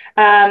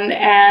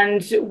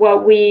 And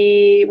what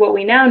we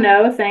now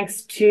know,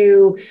 thanks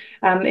to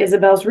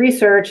Isabel's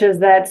research, is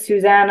that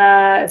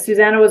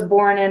Susanna was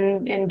born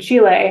in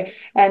Chile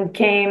and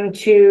came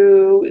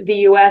to the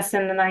U.S.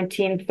 in the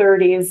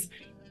 1930s.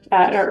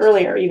 Or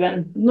earlier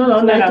even. No,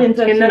 in the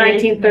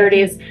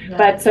 1930s. Yeah.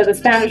 But so the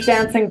Spanish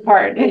dancing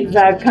part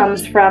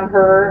comes from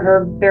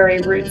her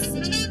very roots.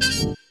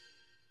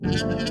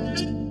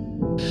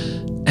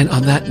 And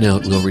on that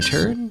note, we'll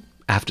return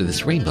after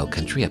this Rainbow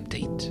Country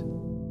update.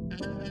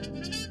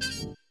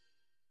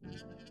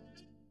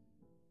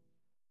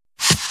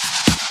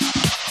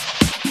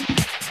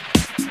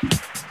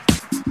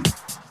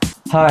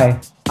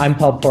 Hi, I'm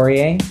Paul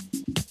Poirier,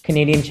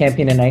 Canadian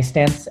champion in ice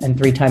dance and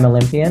 3-time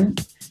Olympian,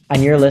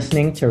 and you're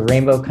listening to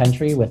Rainbow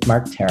Country with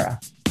Mark Terra.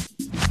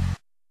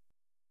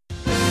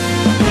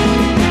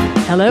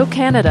 Hello,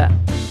 Canada.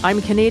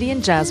 I'm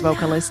Canadian jazz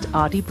vocalist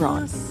Audie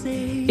Braun.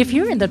 If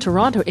you're in the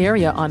Toronto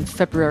area on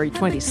February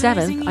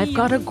 27th, I've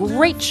got a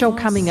great show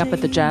coming up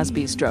at the Jazz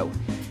Bistro.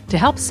 To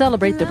help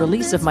celebrate the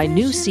release of my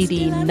new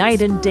CD,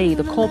 Night and Day,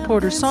 the Cole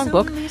Porter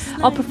Songbook,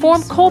 I'll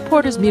perform Cole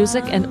Porter's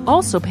music and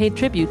also pay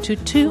tribute to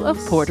two of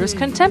Porter's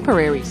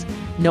contemporaries,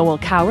 Noel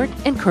Coward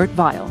and Kurt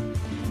Weill.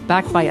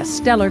 Backed by a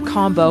stellar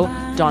combo,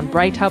 Don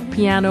Breithaupt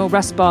piano,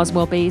 Russ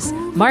Boswell bass,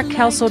 Mark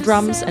Kelso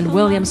drums, and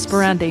William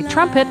Sperande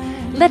trumpet,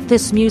 let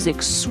this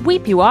music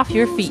sweep you off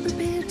your feet.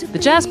 The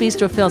Jazz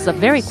Bistro fills up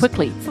very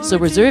quickly, so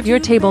reserve your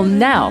table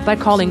now by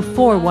calling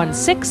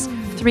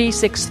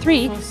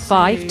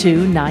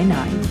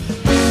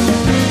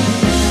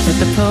 416-363-5299. Let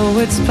the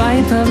poets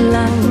pipe of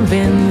love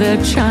in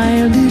the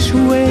childish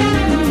way.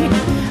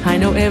 I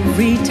know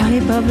every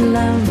type of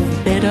love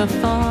better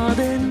far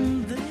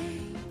than they.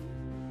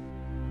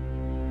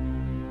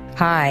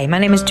 Hi, my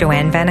name is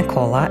Joanne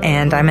Vanicola,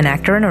 and I'm an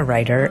actor and a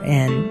writer,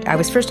 and I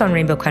was first on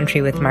Rainbow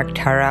Country with Mark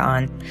Tara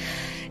on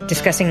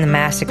discussing the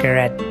massacre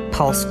at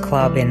Pulse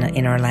Club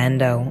in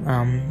Orlando.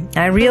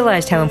 I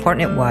realized how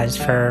important it was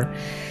for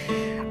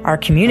our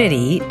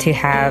community to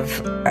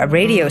have a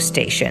radio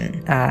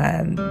station,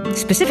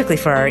 specifically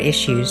for our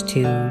issues,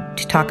 to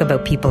talk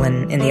about people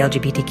in the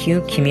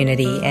LGBTQ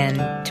community and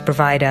to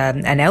provide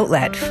an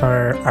outlet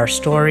for our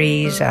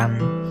stories,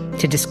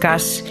 to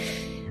discuss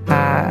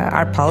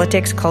our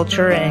politics,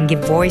 culture, and give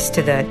voice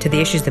to the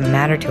issues that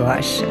matter to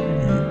us.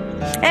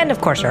 And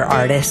of course our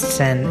artists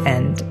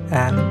and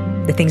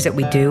the things that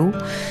we do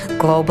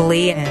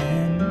globally,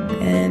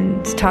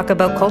 and talk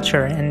about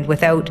culture. And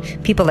without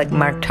people like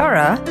Mark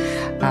Tara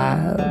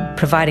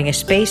providing a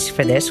space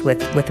for this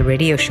with a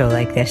radio show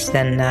like this,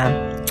 then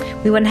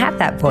we wouldn't have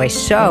that voice.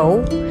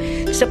 So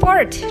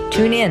support,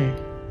 tune in.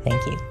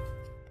 Thank you.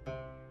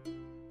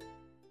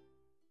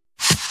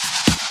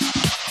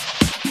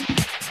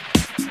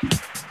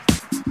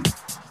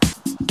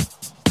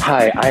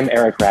 Hi, I'm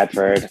Eric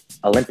Radford,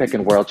 Olympic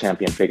and world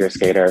champion figure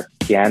skater,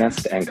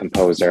 pianist, and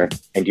composer,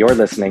 and you're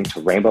listening to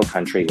Rainbow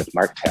Country with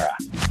Mark Tara.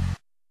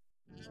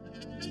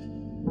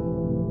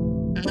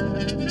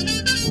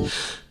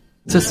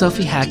 So,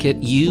 Sophie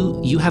Hackett,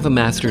 you have a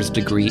master's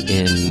degree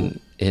in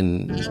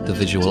the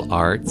visual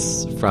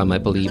arts from, I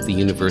believe, the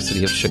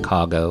University of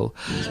Chicago.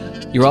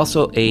 You're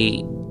also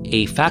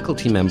a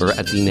faculty member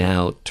at the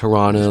now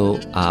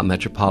Toronto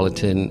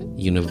Metropolitan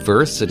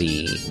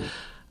University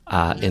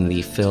in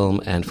the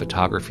Film and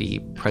Photography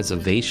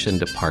Preservation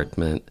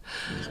Department.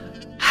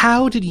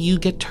 How did you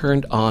get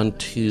turned on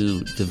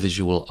to the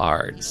visual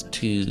arts,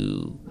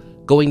 to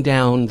going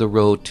down the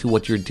road to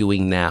what you're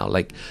doing now?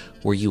 Like,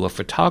 were you a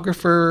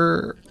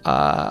photographer?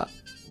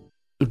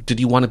 Did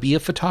you want to be a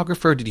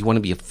photographer? Did you want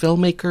to be a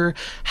filmmaker?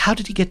 How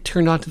did you get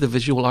turned on to the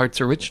visual arts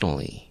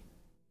originally?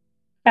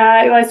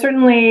 I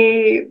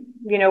certainly,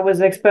 was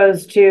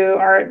exposed to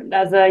art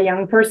as a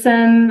young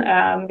person.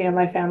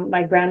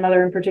 My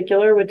grandmother in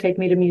particular would take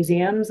me to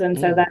museums, and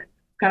so that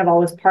kind of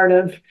always part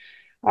of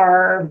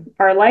our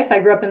life. I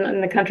grew up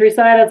in the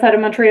countryside outside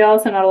of Montreal,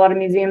 so not a lot of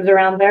museums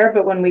around there,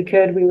 but when we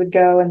could, we would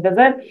go and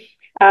visit.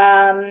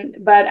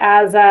 But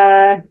as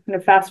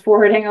fast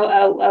forwarding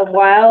a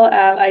while,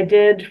 I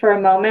did for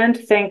a moment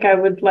think I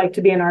would like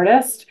to be an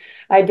artist.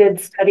 I did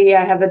study.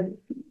 I have a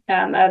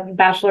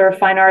Bachelor of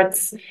Fine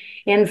Arts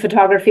in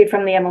photography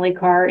from the Emily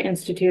Carr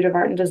Institute of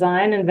Art and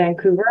Design in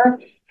Vancouver.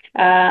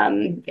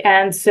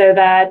 And so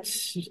that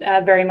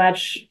very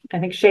much, I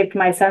think, shaped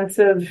my sense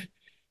of,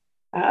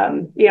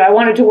 I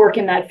wanted to work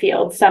in that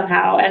field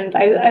somehow. And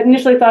I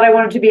initially thought I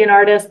wanted to be an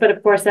artist, but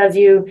of course, as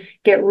you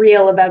get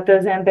real about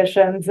those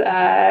ambitions,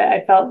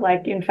 I felt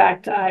like, in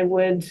fact, I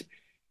wanted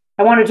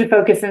to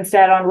focus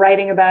instead on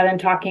writing about and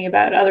talking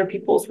about other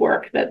people's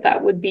work,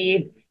 that would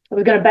be, I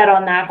was going to bet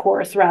on that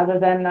horse rather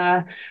than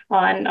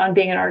on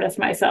being an artist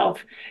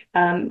myself.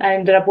 I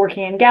ended up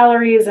working in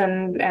galleries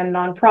and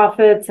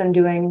nonprofits and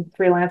doing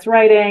freelance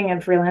writing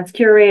and freelance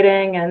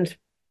curating, and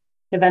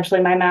eventually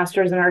my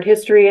master's in art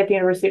history at the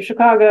University of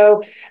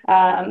Chicago,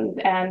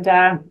 and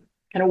kind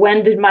of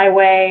wended my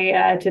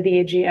way to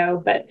the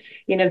AGO. But,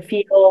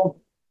 feel,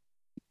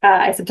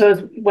 I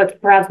suppose what's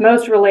perhaps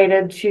most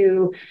related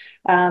to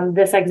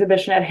this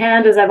exhibition at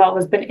hand is I've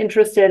always been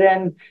interested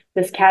in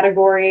this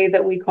category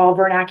that we call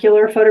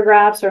vernacular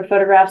photographs, or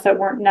photographs that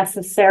weren't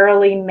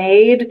necessarily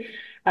made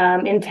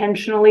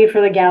intentionally for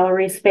the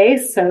gallery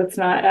space. So it's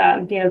not,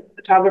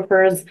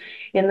 photographers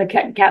in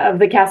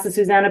the Casa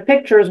Susanna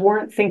pictures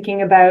weren't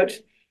thinking about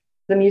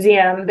the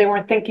museum. They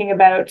weren't thinking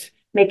about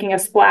making a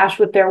splash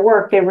with their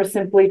work. They were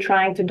simply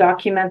trying to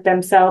document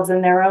themselves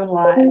and their own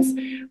lives,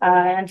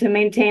 and to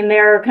maintain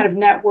their kind of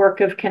network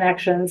of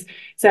connections.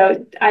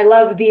 So I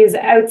love these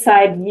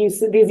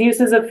these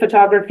uses of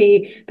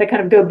photography that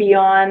kind of go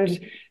beyond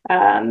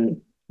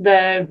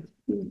the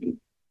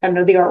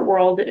art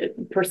world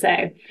per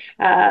se.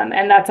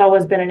 And that's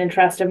always been an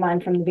interest of mine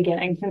from the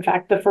beginning. In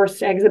fact, the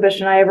first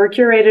exhibition I ever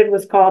curated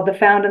was called The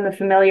Found and the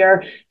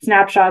Familiar: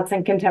 Snapshots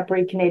in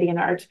Contemporary Canadian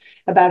Art,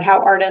 about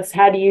how artists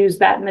had used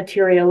that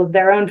material of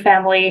their own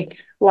family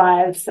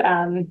lives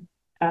to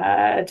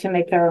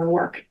make their own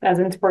work as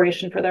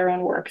inspiration for their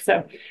own work.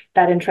 So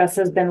that interest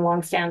has been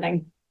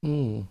longstanding.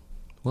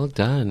 Well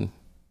done.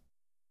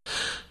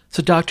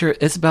 So Dr.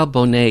 Isabelle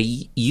Bonnet,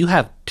 you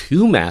have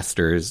 2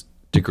 master's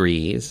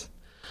degrees.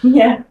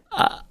 Yeah.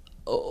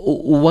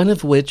 One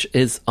of which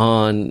is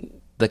on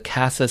the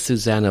Casa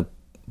Susanna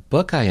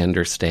book, I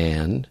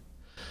understand.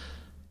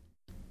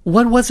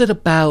 What was it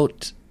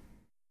about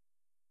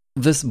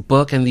this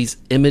book and these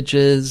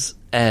images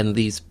and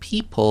these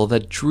people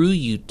that drew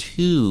you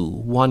to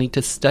wanting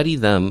to study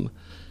them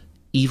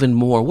even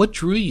more? What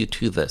drew you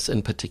to this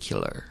in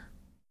particular?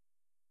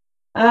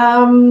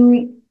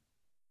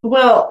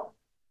 Well,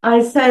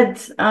 I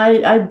said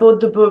I bought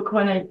the book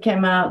when it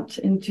came out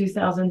in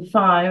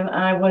 2005.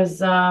 I was,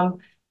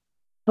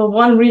 for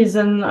one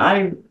reason,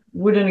 I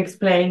wouldn't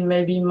explain,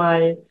 maybe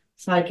my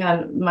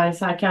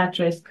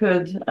psychiatrist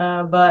could,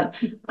 but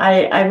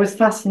I was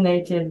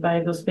fascinated by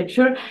those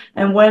pictures.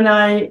 And when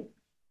I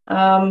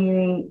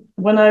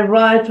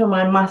arrived for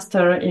my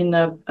master in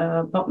Paris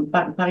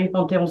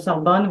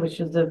Panthéon-Sorbonne, which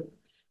is the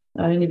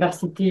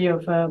University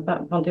of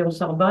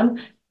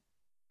Panthéon-Sorbonne,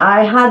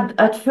 I had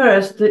at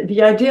first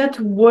the idea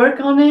to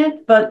work on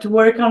it, but to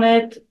work on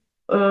it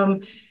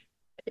and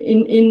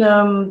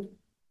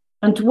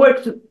to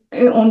work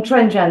on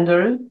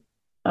transgender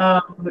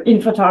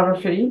in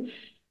photography,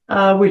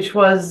 which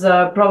was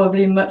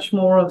probably much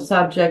more of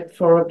subject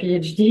for a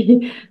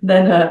PhD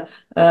than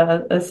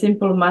a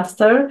simple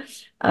master.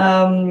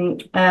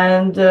 And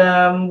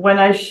when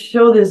I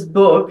showed this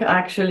book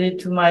actually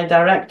to my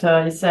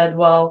director, he said,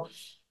 "Well,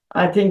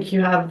 I think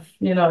you have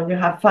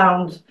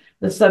found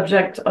the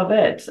subject of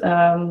it.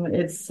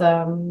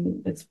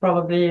 It's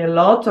probably a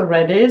lot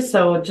already,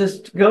 so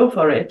just go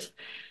for it."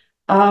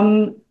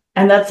 And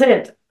that's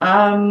it.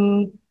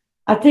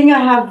 I think I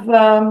have,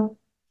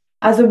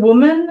 as a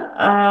woman,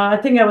 I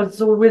think I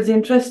was always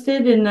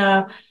interested in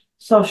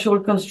social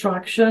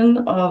construction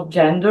of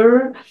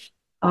gender,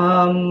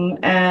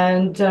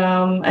 and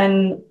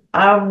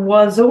I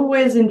was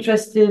always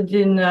interested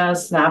in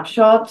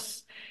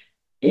snapshots,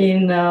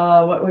 in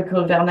what we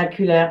call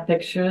vernacular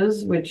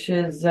pictures, which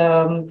is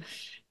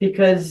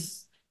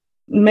because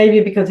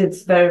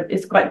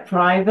it's quite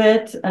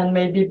private, and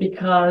maybe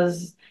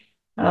because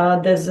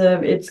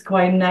it's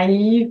quite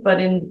naive,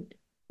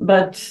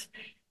 but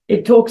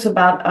it talks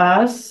about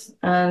us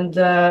and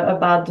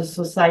about the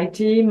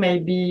society,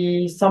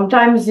 maybe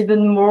sometimes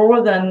even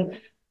more than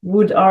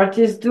would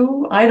artists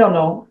do. I don't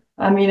know.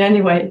 I mean,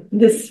 anyway,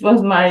 this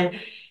was my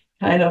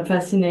kind of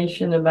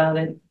fascination about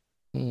it.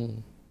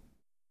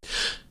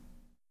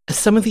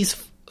 Some of these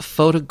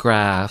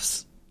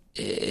photographs,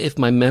 if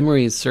my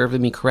memory is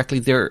serving me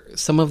correctly,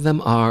 some of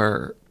them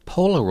are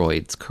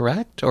Polaroids,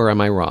 correct? Or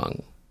am I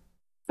wrong?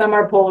 Some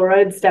are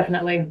Polaroids,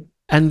 definitely.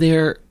 And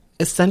they're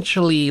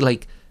essentially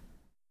like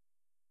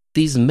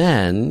these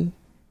men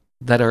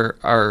that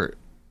are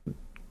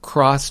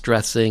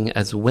cross-dressing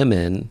as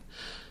women.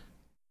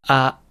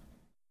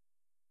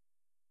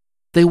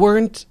 They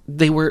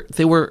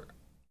were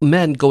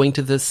men going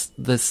to this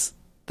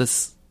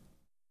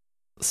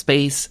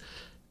space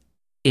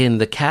in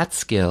the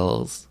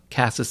Catskills,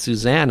 Casa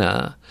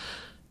Susanna,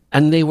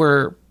 and they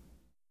were,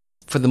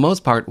 for the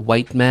most part,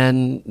 white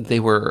men. They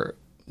were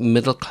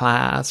middle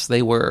class.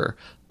 They were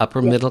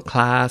upper middle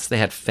class. They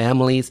had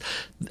families,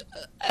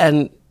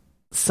 and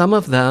some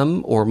of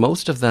them, or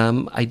most of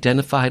them,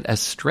 identified as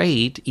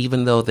straight,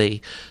 even though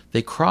they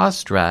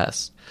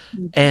cross-dressed.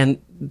 And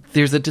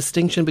there's a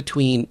distinction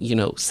between,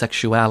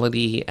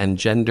 sexuality and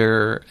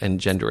gender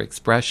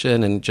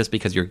expression. And just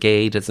because you're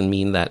gay doesn't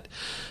mean that,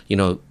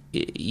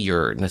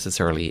 you're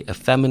necessarily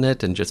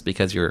effeminate. And just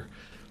because you're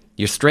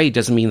straight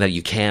doesn't mean that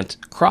you can't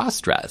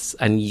cross-dress.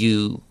 And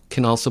you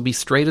can also be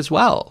straight as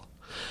well.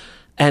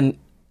 And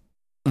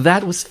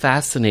that was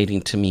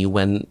fascinating to me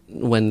when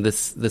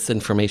this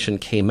information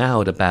came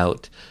out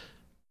about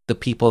the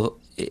people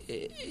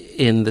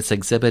in this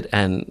exhibit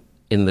and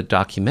in the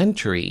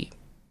documentary,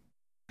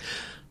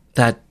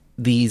 that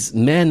these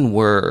men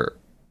were,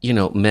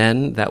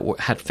 men that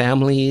had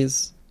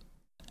families,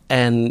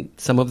 and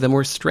some of them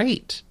were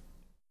straight,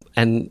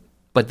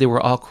 but they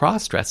were all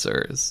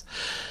cross-dressers.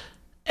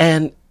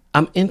 And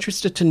I'm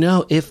interested to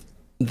know if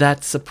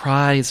that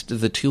surprised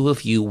the two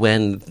of you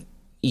when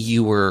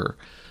you were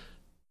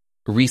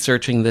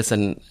researching this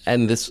and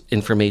this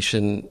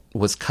information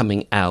was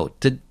coming out.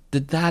 Did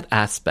that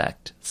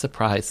aspect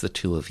surprise the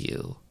two of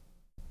you?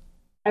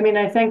 I mean,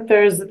 I think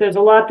there's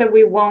a lot that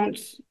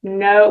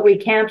we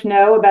can't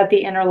know about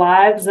the inner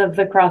lives of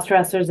the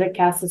cross-dressers at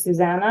Casa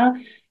Susanna.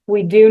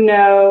 We do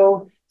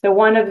know that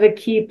one of the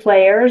key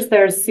players,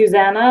 there's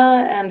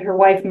Susanna and her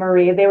wife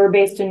Marie. They were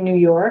based in New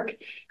York.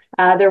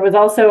 There was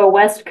also a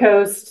West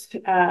Coast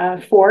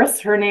force.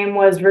 Her name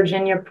was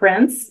Virginia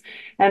Prince,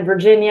 and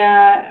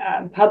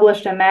Virginia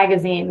published a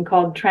magazine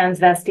called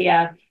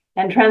Transvestia.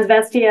 And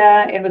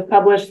Transvestia, it was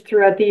published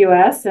throughout the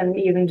US and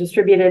even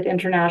distributed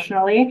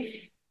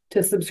internationally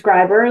to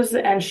subscribers.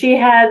 And she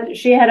had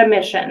a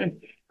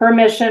mission. Her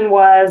mission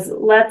was,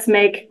 let's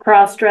make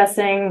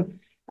cross-dressing,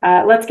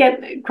 let's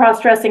get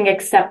cross-dressing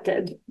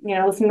accepted.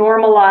 Let's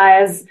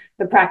normalize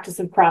the practice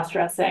of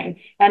cross-dressing.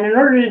 And in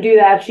order to do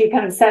that, she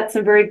kind of set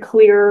some very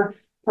clear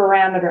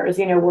parameters.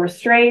 We're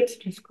straight.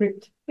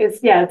 Script. It's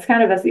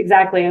kind of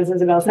exactly as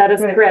Isabel said, a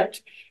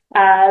script.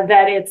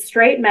 That it's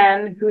straight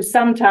men who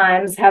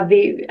sometimes have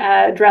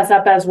the dress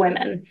up as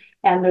women.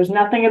 And there's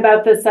nothing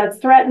about this that's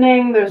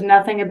threatening. There's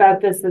nothing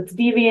about this that's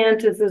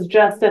deviant. This is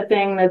just a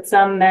thing that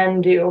some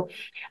men do.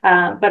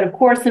 But of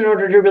course, in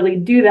order to really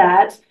do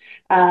that,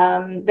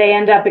 they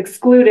end up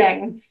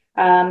excluding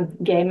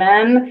gay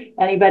men,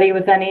 anybody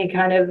with any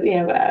kind of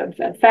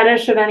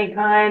fetish of any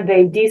kind.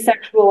 They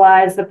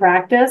desexualize the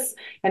practice,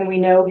 and we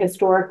know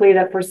historically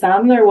that for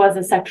some there was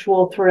a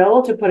sexual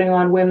thrill to putting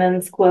on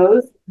women's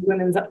clothes,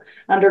 women's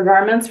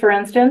undergarments, for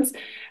instance.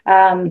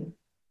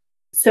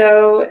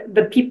 So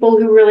the people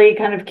who really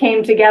kind of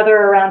came together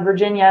around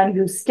Virginia and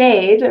who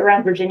stayed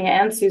around Virginia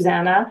and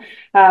Susanna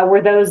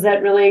were those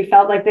that really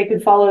felt like they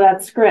could follow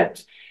that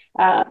script.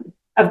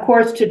 Of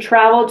course, to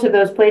travel to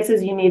those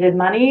places, you needed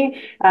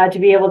money to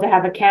be able to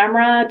have a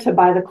camera, to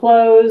buy the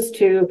clothes,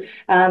 to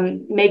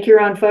make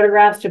your own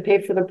photographs, to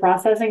pay for the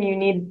processing. You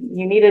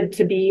needed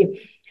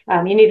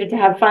to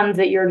have funds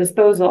at your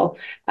disposal.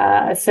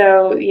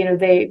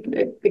 They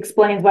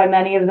explains why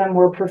many of them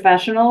were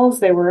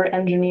professionals. They were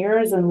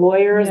engineers and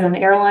lawyers and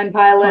airline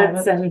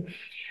pilots. And,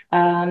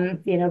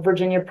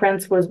 Virginia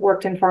Prince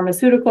worked in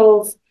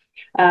pharmaceuticals.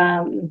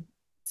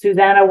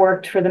 Susanna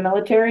worked for the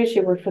military. She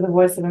worked for the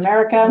Voice of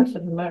America.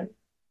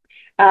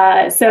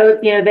 So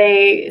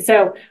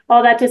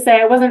all that to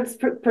say, I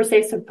wasn't per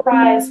se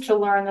surprised to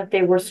learn that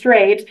they were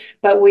straight,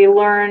 but we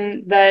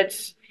learned that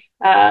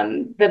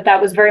that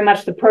was very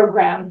much the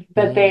program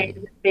that they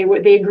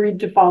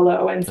agreed to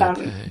follow in some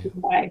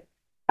way.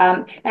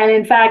 And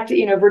in fact,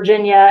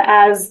 Virginia,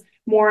 as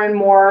more and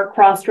more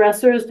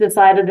cross-dressers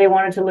decided they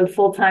wanted to live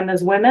full-time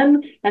as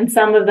women, and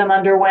some of them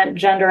underwent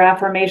gender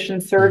affirmation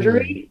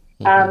surgery.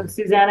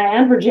 Susanna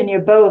and Virginia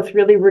both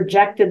really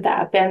rejected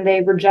that. Then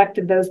they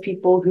rejected those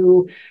people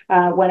who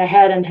went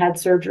ahead and had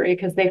surgery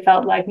because they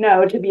felt like,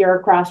 no, to be a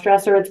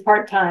cross-dresser, it's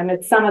part-time.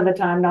 It's some of the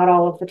time, not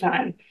all of the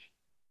time.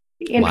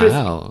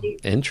 Wow,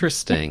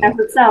 interesting. As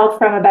herself,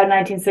 from about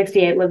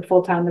 1968, lived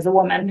full-time as a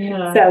woman.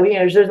 Yeah. So,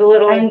 there's a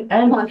little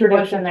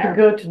contradiction there.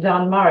 To go to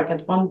Denmark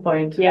at one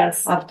point.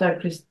 Yes. After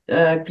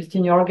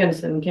Christine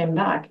Jorgensen came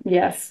back.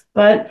 Yes.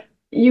 But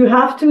you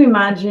have to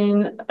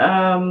imagine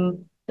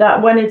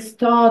that when it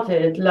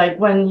started, like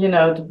when,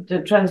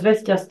 the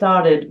transvestia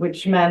started,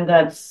 which meant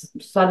that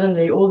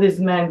suddenly all these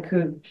men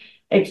could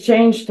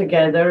exchange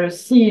together,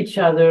 see each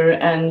other,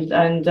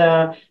 and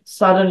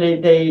suddenly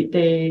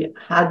they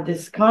had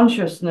this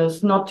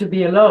consciousness not to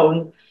be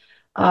alone.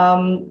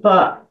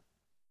 But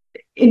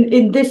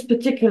in this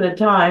particular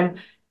time,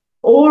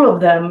 all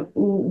of them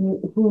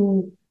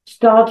who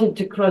started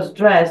to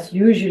cross-dress,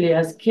 usually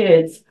as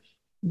kids,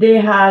 they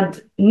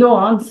had no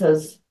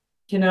answers.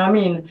 They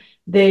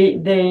and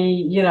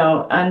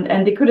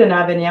they couldn't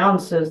have any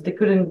answers. They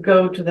couldn't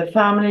go to the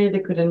family. They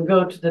couldn't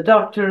go to the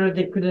doctor.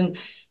 They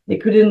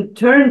couldn't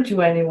turn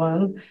to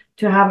anyone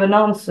to have an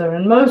answer.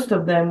 And most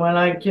of them were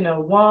like,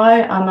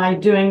 why am I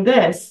doing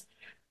this?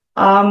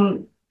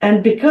 And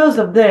because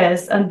of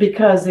this, and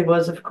because it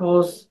was, of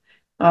course,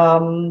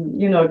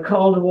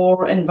 Cold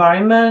War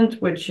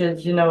environment, which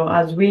is,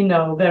 as we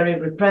know, very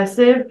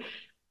repressive,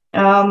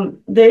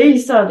 they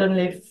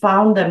suddenly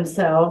found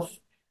themselves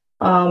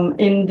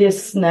in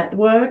this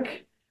network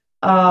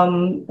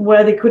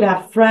where they could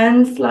have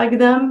friends like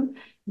them,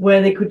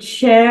 where they could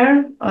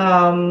share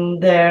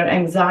their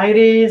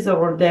anxieties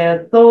or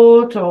their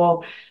thought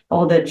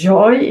or their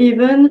joy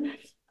even.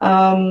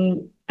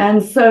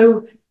 And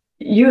so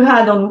you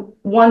had on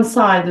one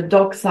side the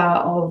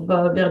doxa of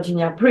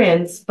Virginia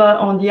Prince, but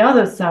on the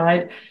other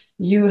side,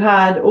 you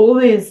had all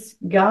these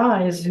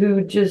guys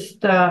who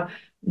just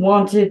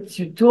wanted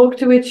to talk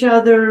to each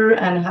other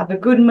and have a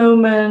good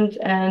moment.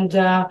 And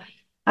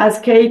as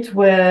Kate,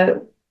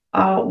 one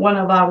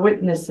of our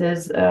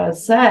witnesses,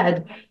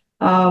 said,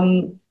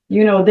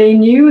 they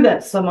knew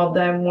that some of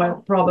them were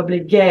probably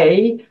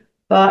gay,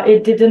 but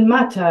it didn't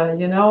matter,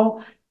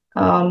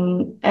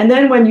 And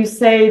then when you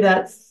say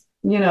that,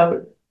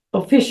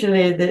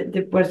 officially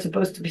they were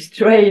supposed to be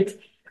straight,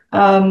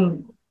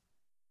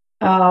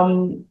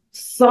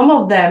 some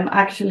of them,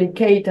 actually,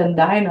 Kate and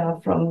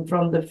Dinah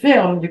from the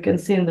film, you can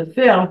see in the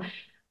film,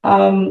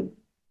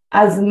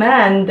 as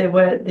men,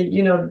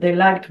 they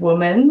liked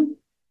women.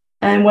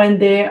 And when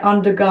they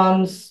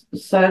undergone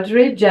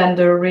surgery,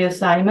 gender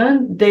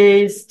reassignment,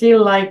 they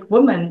still like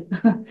women.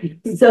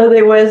 So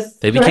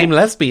they became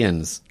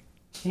lesbians.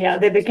 Yeah,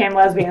 they became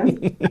lesbians.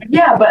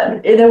 Yeah,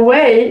 but in a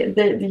way,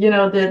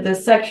 the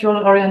sexual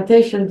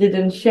orientation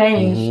didn't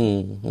change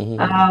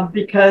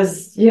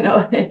because,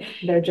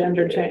 their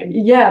gender changed.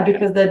 Yeah,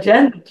 because their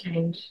gender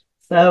changed.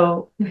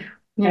 So,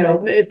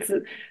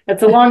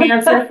 it's a long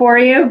answer for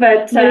you,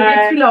 but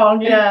maybe too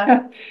long.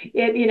 Yeah.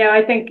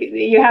 I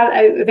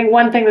think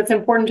one thing that's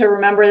important to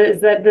remember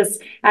is that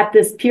at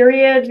this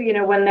period,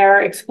 when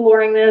they're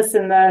exploring this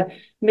in the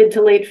mid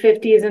to late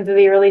 50s into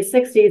the early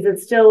 60s,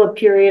 it's still a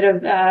period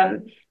of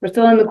we're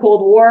still in the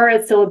Cold War.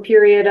 It's still a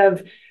period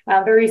of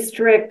very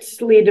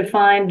strictly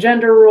defined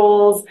gender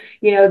roles.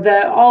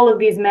 All of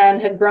these men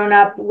had grown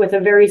up with a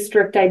very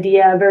strict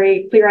idea, a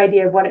very clear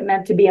idea of what it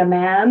meant to be a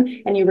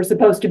man, and you were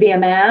supposed to be a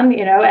man,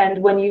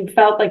 and when you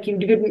felt like you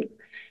didn't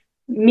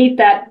meet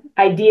that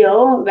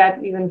ideal,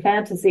 that even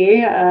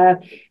fantasy,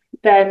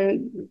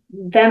 then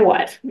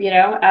what?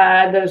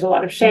 There's a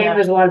lot of shame,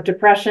 there's a lot of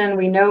depression.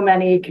 We know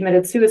many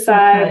committed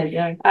suicide.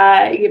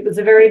 It was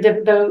a very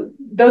though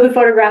the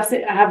photographs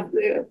have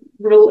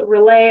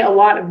relay a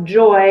lot of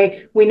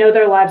joy, we know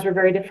their lives were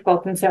very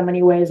difficult in so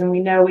many ways, and we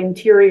know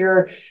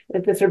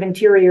the sort of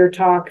interior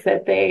talk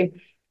that they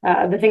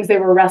the things they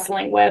were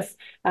wrestling with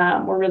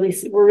were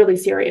really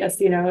serious.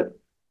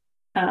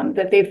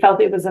 That they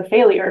felt it was a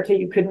failure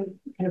you couldn't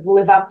kind of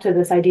live up to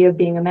this idea of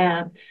being a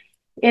man.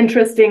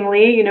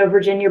 Interestingly,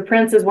 Virginia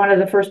Prince is one of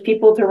the first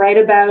people to write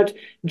about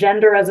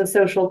gender as a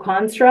social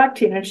construct.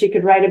 She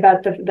could write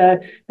about the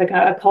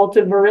kind of cult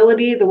of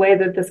virility, the way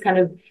that this kind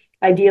of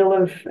ideal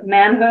of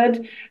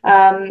manhood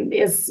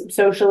is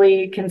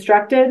socially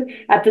constructed.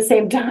 At the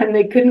same time,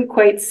 they couldn't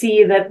quite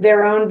see that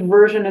their own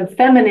version of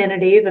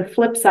femininity, the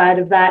flip side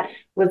of that,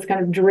 was kind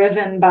of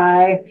driven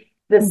by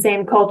the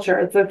same culture.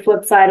 It's the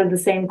flip side of the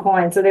same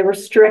coin. So they were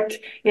strict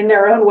in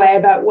their own way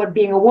about what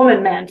being a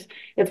woman meant.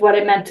 It's what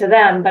it meant to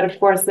them. But of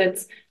course,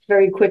 it's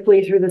very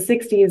quickly through the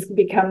 60s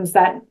becomes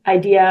that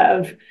idea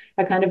of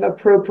a kind of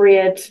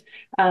appropriate,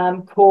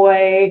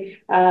 coy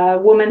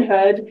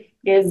womanhood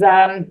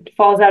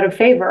falls out of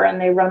favor,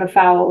 and they run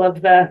afoul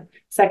of the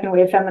second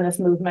wave feminist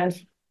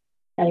movement.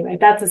 Anyway,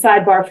 that's a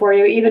sidebar for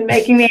you, even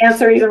making the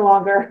answer even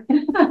longer.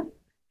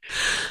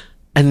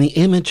 And the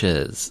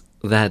images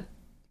that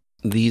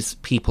these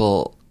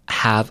people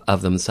have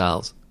of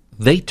themselves,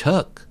 they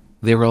took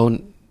their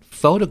own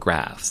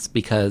photographs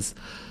because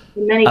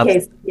in many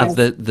cases, of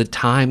the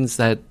times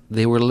that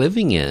they were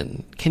living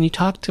in. Can you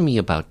talk to me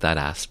about that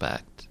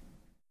aspect?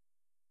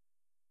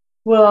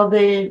 Well,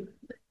 they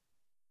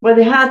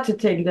had to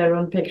take their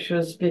own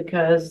pictures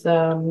because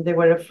they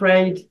were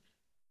afraid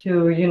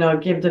to,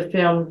 give the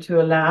film to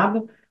a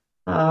lab.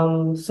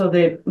 So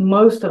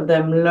most of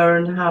them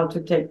learned how to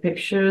take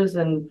pictures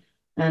and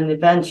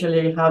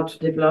eventually how to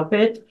develop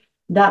it.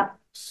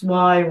 That's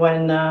why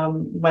when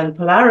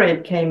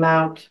Polaroid came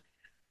out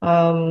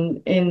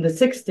in the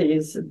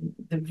 60s,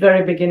 the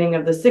very beginning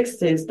of the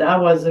 60s, that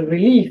was a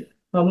relief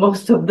for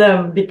most of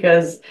them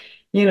because,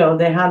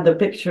 they had the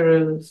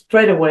picture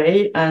straight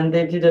away and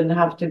they didn't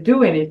have to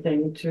do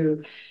anything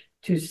to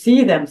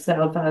see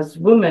themselves as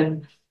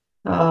women.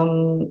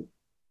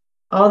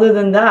 Other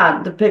than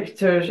that, the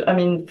pictures,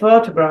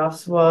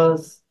 photographs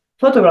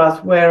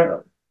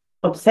were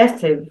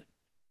obsessive.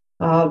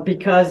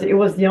 Because it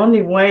was the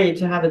only way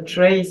to have a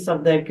trace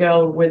of their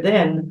girl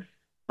within.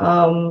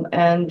 One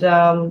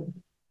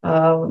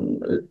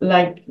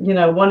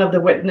of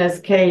the witness,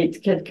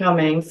 Kate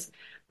Cummings,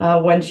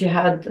 when she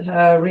had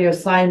her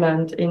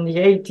reassignment in the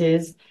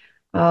 80s,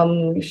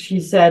 she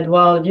said,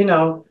 well,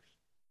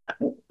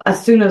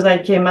 as soon as I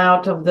came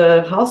out of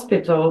the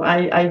hospital,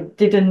 I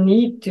didn't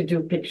need to do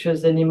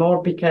pictures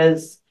anymore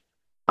because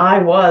I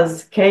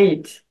was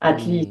Kate,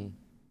 at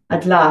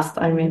last.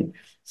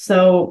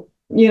 So,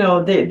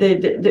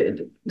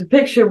 the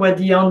picture were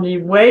the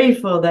only way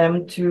for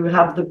them to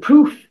have the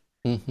proof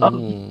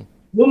of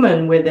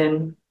woman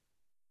within.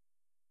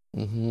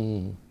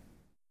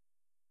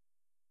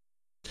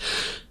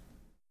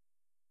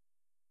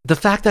 The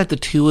fact that the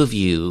two of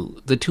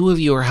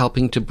you are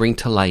helping to bring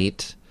to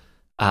light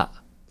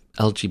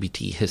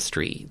LGBT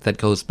history that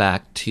goes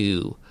back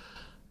to,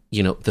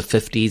 the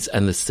 50s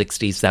and the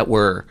 60s that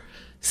were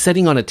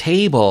sitting on a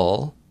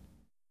table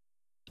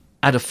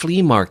at a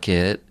flea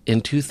market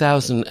in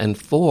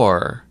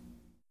 2004.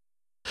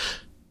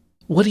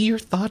 What are your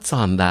thoughts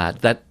on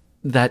that?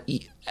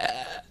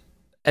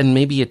 And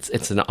maybe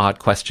it's an odd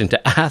question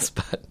to ask,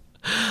 but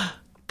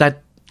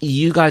that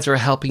you guys are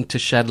helping to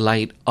shed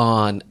light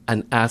on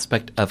an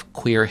aspect of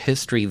queer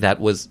history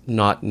that was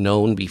not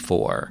known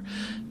before,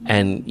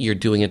 and you're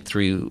doing it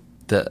through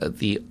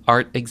the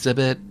art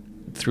exhibit,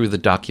 through the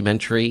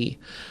documentary.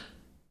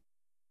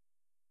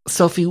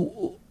 Sophie,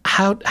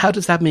 how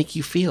does that make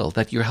you feel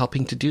that you're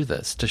helping to do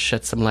this, to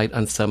shed some light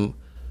on some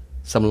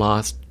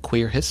lost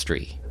queer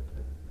history?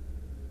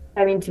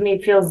 To me,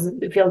 it feels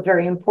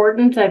very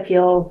important. I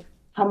feel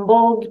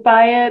humbled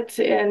by it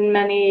in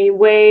many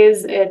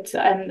ways.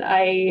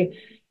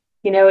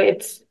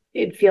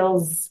 it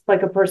feels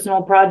like a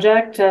personal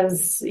project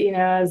as,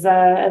 as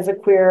a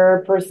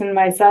queer person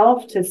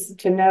myself,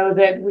 to know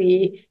that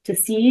to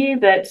see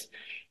that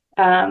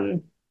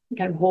kind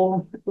of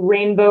whole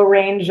rainbow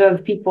range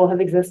of people have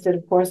existed,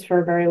 of course, for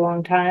a very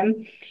long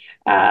time.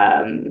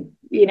 I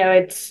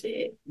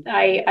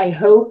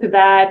hope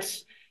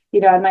that,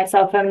 I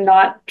myself am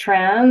not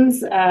trans,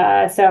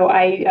 so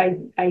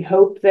I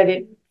hope that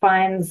it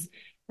finds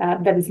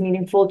that is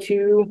meaningful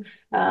to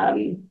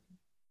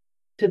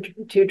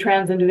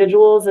trans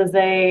individuals as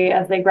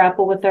they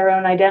grapple with their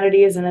own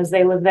identities and as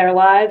they live their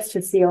lives,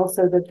 to see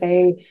also that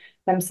they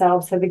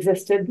themselves have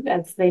existed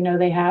as they know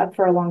they have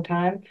for a long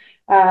time.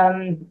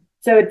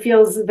 So it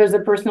feels there's a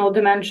personal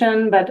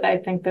dimension, but I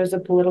think there's a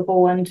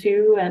political one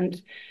too, and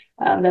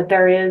that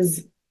there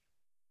is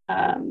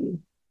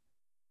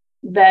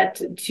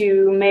that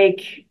to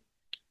make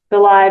the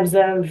lives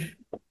of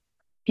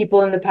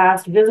people in the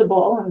past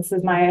visible, and this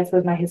is I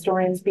suppose my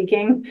historian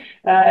speaking,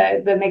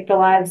 that make the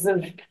lives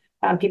of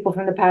people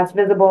from the past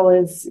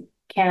visible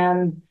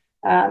can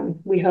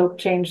we hope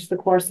change the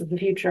course of the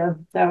future.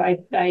 So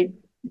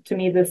to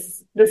me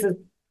this is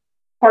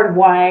part of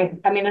why,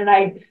 and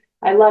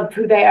I love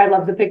I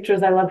love the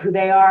pictures, I love who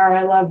they are,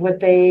 I love what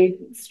they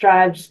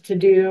strived to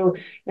do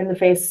in the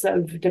face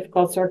of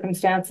difficult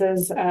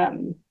circumstances,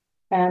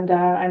 and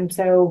I'm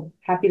so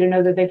happy to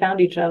know that they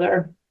found each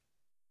other.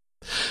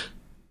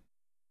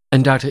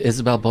 And Dr.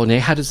 Isabelle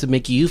Bonnet, how does it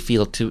make you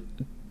feel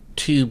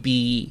to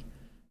be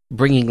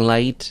bringing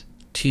light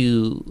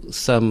to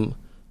some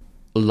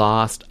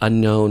lost,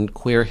 unknown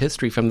queer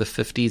history from the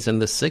 50s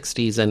and the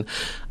 60s,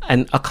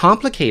 and a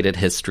complicated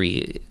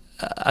history,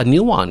 a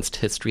nuanced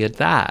history at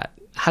that?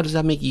 How does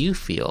that make you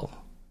feel?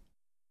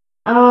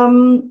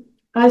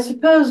 I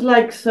suppose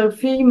like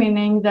Sophie,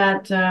 meaning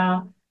that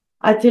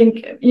I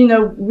think,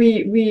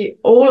 we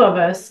all of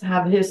us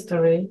have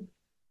history.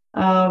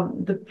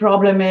 The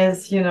problem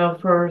is,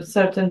 for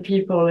certain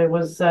people, it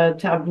was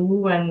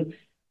taboo and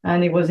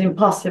it was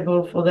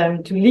impossible for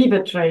them to leave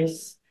a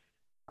trace.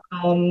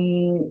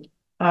 And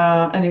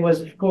it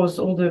was, of course,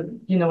 all the,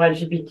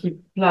 LGBT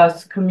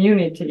plus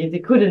community, they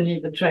couldn't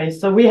leave a trace.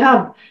 So we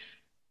have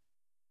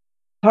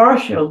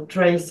partial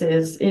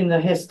traces in the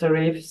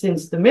history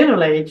since the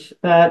Middle Age,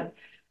 but,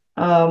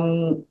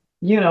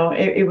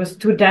 it was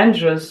too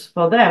dangerous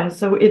for them.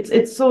 So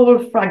it's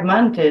all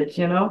fragmented,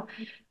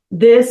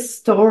 This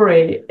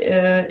story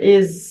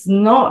is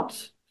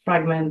not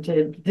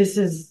fragmented. This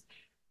is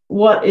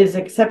what is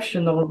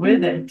exceptional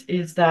with it,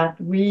 is that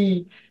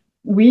we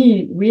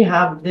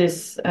have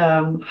this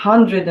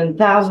hundred and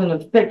thousand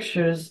of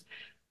pictures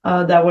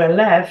that were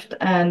left,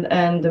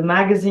 and the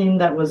magazine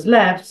that was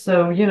left.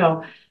 So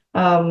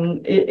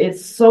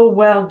it's so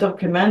well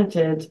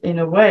documented in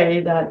a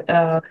way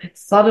that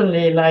it's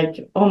suddenly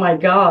like, oh my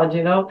God,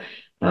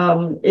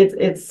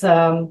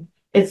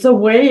 it's a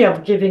way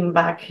of giving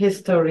back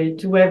history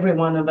to every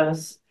one of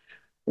us.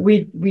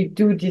 We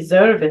do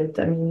deserve it.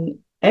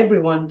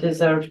 Everyone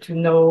deserves to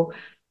know,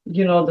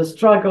 the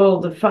struggle,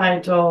 the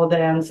fight, or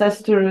their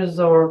ancestors,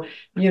 or,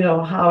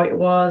 how it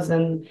was.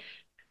 And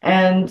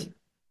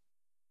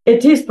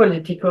it is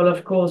political,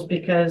 of course,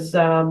 because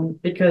in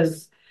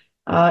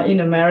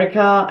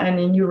America and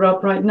in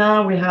Europe right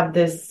now, we have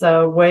this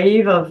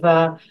wave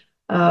of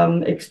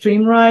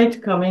extreme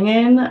right coming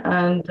in,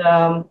 and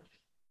a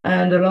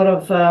lot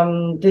of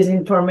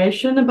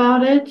disinformation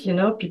about it.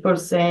 People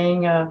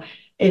saying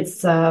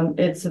it's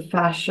a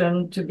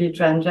fashion to be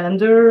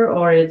transgender,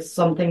 or it's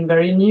something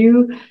very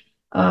new.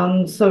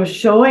 So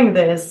showing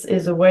this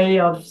is a way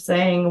of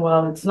saying,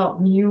 well, it's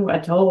not new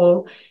at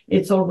all.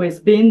 It's always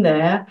been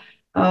there.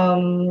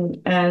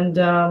 And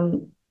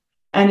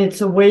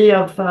it's a way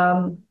of,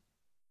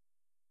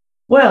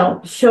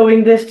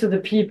 showing this to the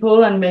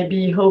people, and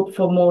maybe hope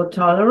for more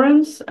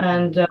tolerance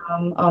and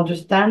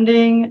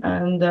understanding,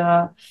 and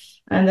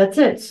that's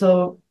it.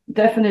 So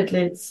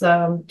definitely it's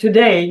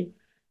today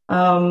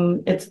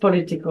it's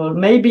political.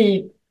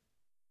 Maybe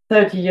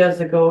 30 years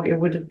ago it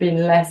would have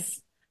been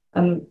less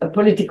a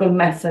political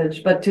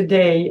message, but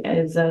today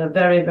is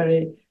very,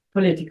 very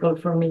political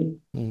for me.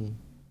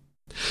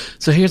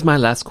 So here's my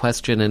last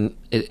question, and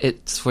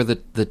it's for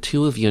the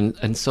two of you.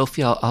 And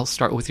Sophie, I'll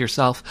start with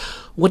yourself.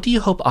 What do you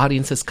hope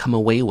audiences come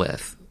away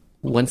with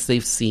once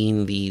they've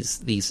seen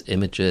these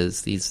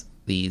images,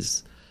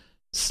 these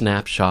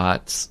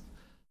snapshots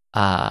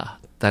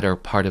that are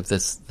part of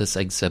this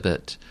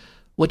exhibit?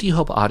 What do you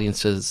hope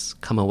audiences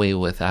come away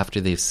with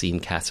after they've seen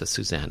Casa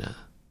Susanna?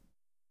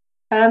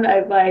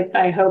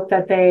 I hope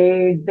that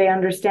they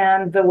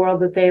understand the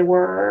world that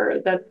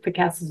the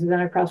Casa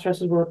Susanna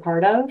crossdressers were a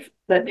part of,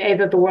 that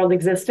the world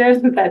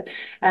existed,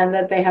 and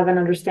that they have an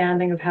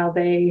understanding of how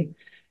they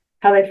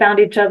found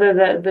each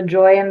other, the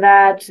joy in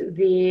that,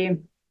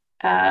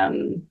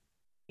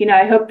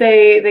 I hope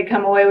they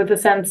come away with a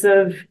sense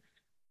of,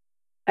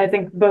 I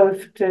think,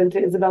 both to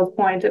Isabelle's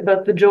point,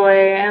 both the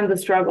joy and the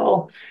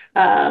struggle,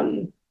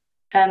 and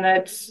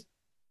that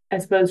I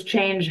suppose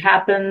change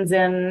happens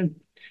in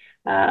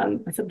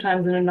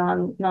sometimes in a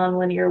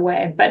non-linear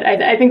way. But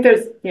I think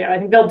there's, I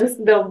think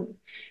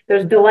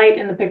there's delight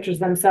in the pictures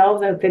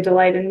themselves. I hope they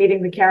delight in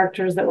meeting the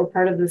characters that were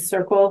part of this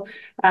circle.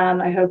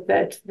 I hope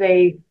that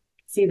they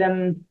see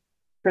them,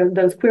 for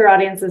those queer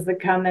audiences that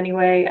come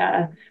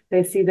anyway,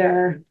 they see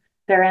their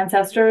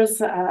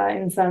ancestors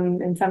in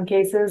some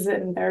cases,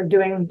 and they're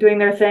doing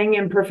their thing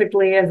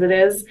imperfectly as it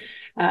is,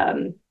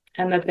 and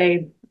that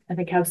they, I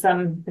think, have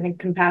some,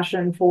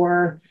 compassion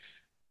for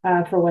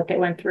what they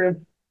went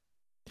through.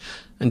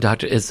 And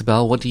Dr.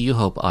 Isabel, what do you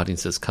hope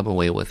audiences come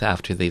away with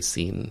after they've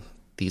seen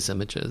these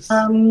images?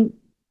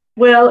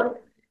 Well,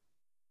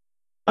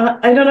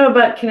 I don't know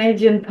about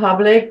Canadian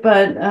public,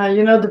 but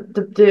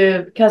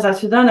the Casa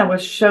Susanna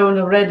was shown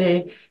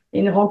already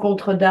in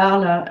Rencontre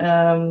d'Arles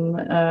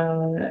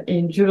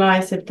in July,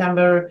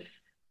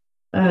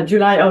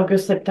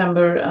 August,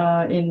 September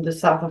in the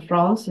south of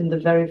France, in the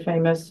very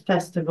famous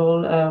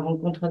festival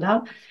Rencontre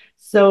d'Arles.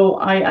 So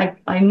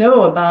I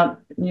know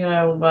about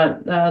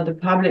what the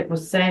public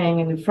was saying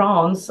in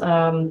France,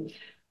 and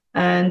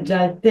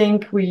I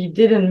think we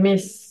didn't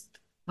miss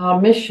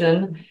our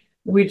mission,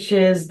 which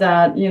is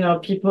that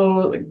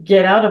people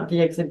get out of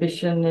the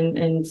exhibition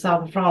in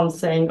South France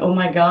saying, "Oh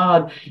my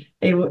God,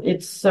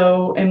 it's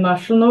so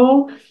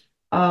emotional,"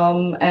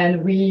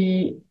 and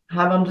we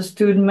have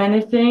understood many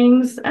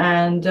things,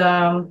 and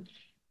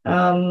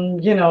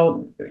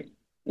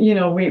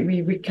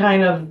we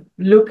kind of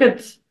look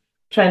at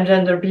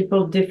transgender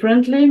people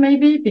differently,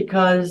 maybe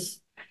because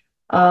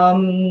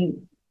they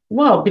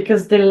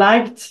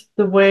liked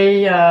the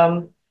way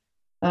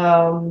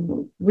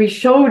we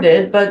showed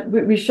it, but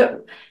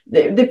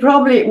they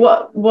probably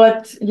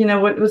what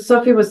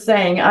Sophie was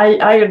saying.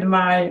 I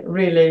admire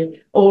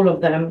really all of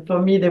them. For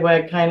me, they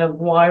were kind of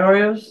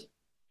warriors,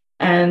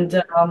 and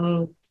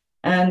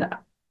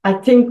I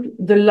think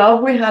the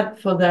love we had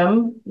for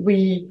them,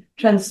 we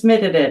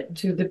transmitted it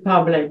to the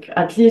public,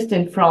 at least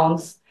in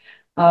France.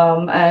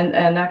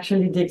 And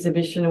actually the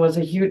exhibition was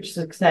a huge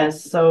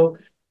success. So,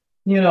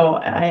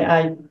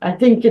 I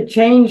think it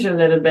changed a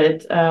little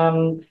bit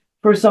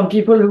for some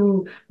people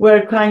who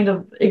were kind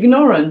of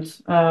ignorant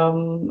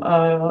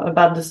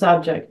about the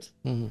subject.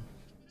 Mm.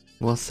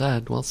 Well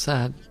said, well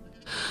said.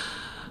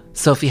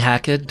 Sophie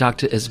Hackett,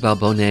 Dr. Isabel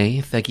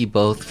Bonet, thank you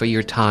both for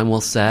your time.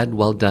 Well said,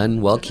 well done,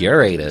 well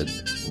curated.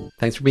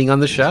 Thanks for being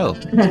on the show.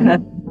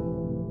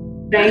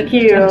 Thank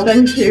you.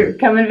 Thank you.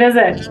 Come and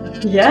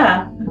visit.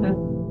 Yeah.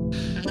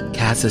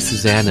 Casa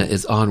Susanna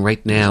is on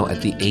right now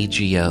at the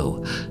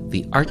AGO,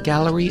 the Art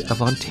Gallery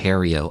of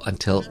Ontario,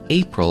 until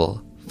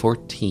April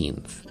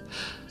 14th.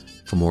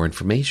 For more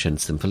information,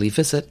 simply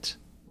visit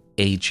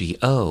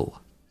ago.ca.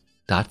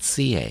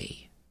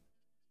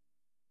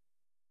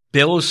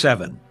 Bill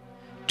 7,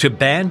 to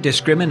ban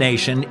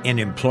discrimination in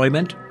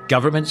employment,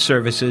 government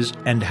services,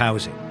 and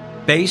housing,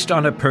 based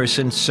on a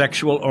person's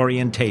sexual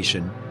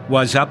orientation,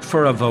 was up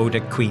for a vote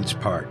at Queen's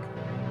Park.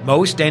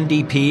 Most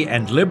NDP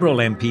and Liberal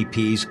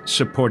MPPs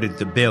supported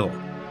the bill,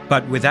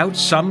 but without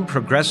some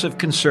progressive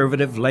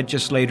Conservative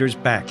legislators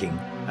backing,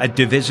 a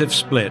divisive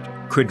split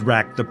could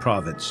rack the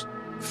province.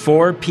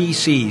 4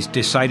 PCs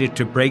decided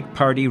to break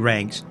party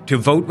ranks to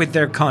vote with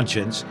their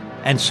conscience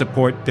and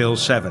support Bill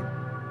 7.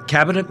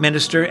 Cabinet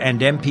Minister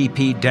and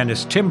MPP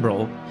Dennis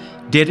Timbrell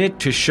did it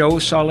to show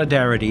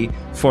solidarity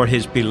for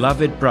his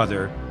beloved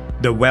brother,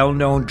 the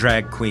well-known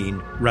drag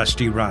queen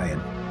Rusty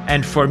Ryan.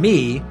 And for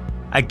me,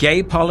 a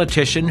gay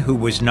politician who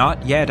was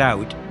not yet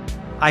out,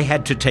 I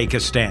had to take a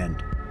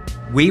stand.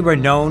 We were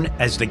known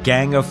as the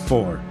Gang of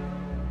Four.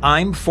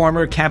 I'm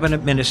former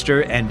Cabinet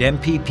Minister and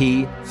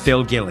MPP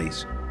Phil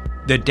Gillies.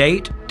 The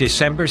date,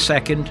 December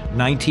 2nd,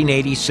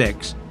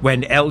 1986,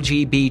 when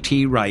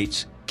LGBT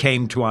rights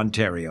came to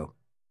Ontario.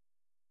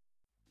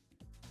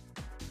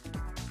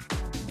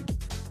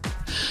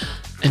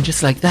 And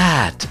just like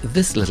that,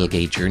 this little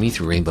gay journey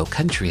through Rainbow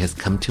Country has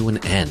come to an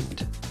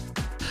end.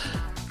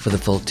 For the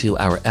full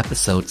 2-hour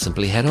episode,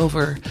 simply head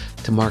over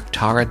to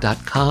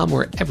marktara.com,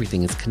 where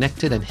everything is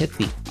connected, and hit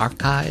the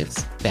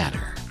archives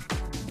banner.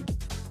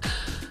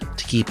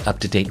 To keep up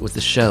to date with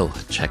the show,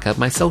 check out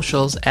my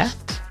socials at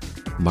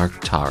Mark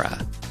Tara.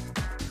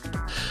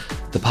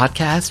 The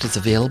podcast is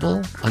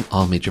available on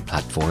all major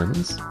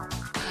platforms.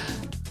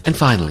 And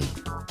finally,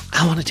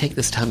 I want to take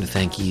this time to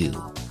thank you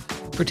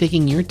for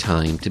taking your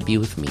time to be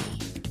with me.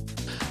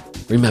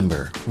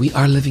 Remember, we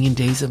are living in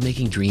days of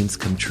making dreams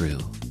come true.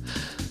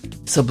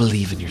 So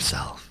believe in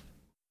yourself,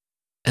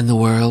 and the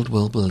world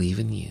will believe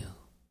in you.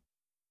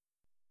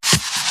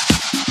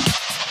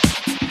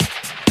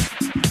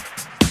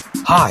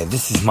 Hi,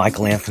 this is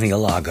Michael Anthony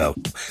Alago,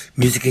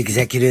 music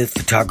executive,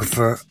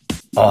 photographer,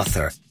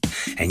 author,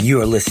 and you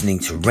are listening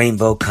to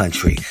Rainbow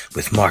Country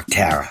with Mark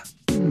Tara.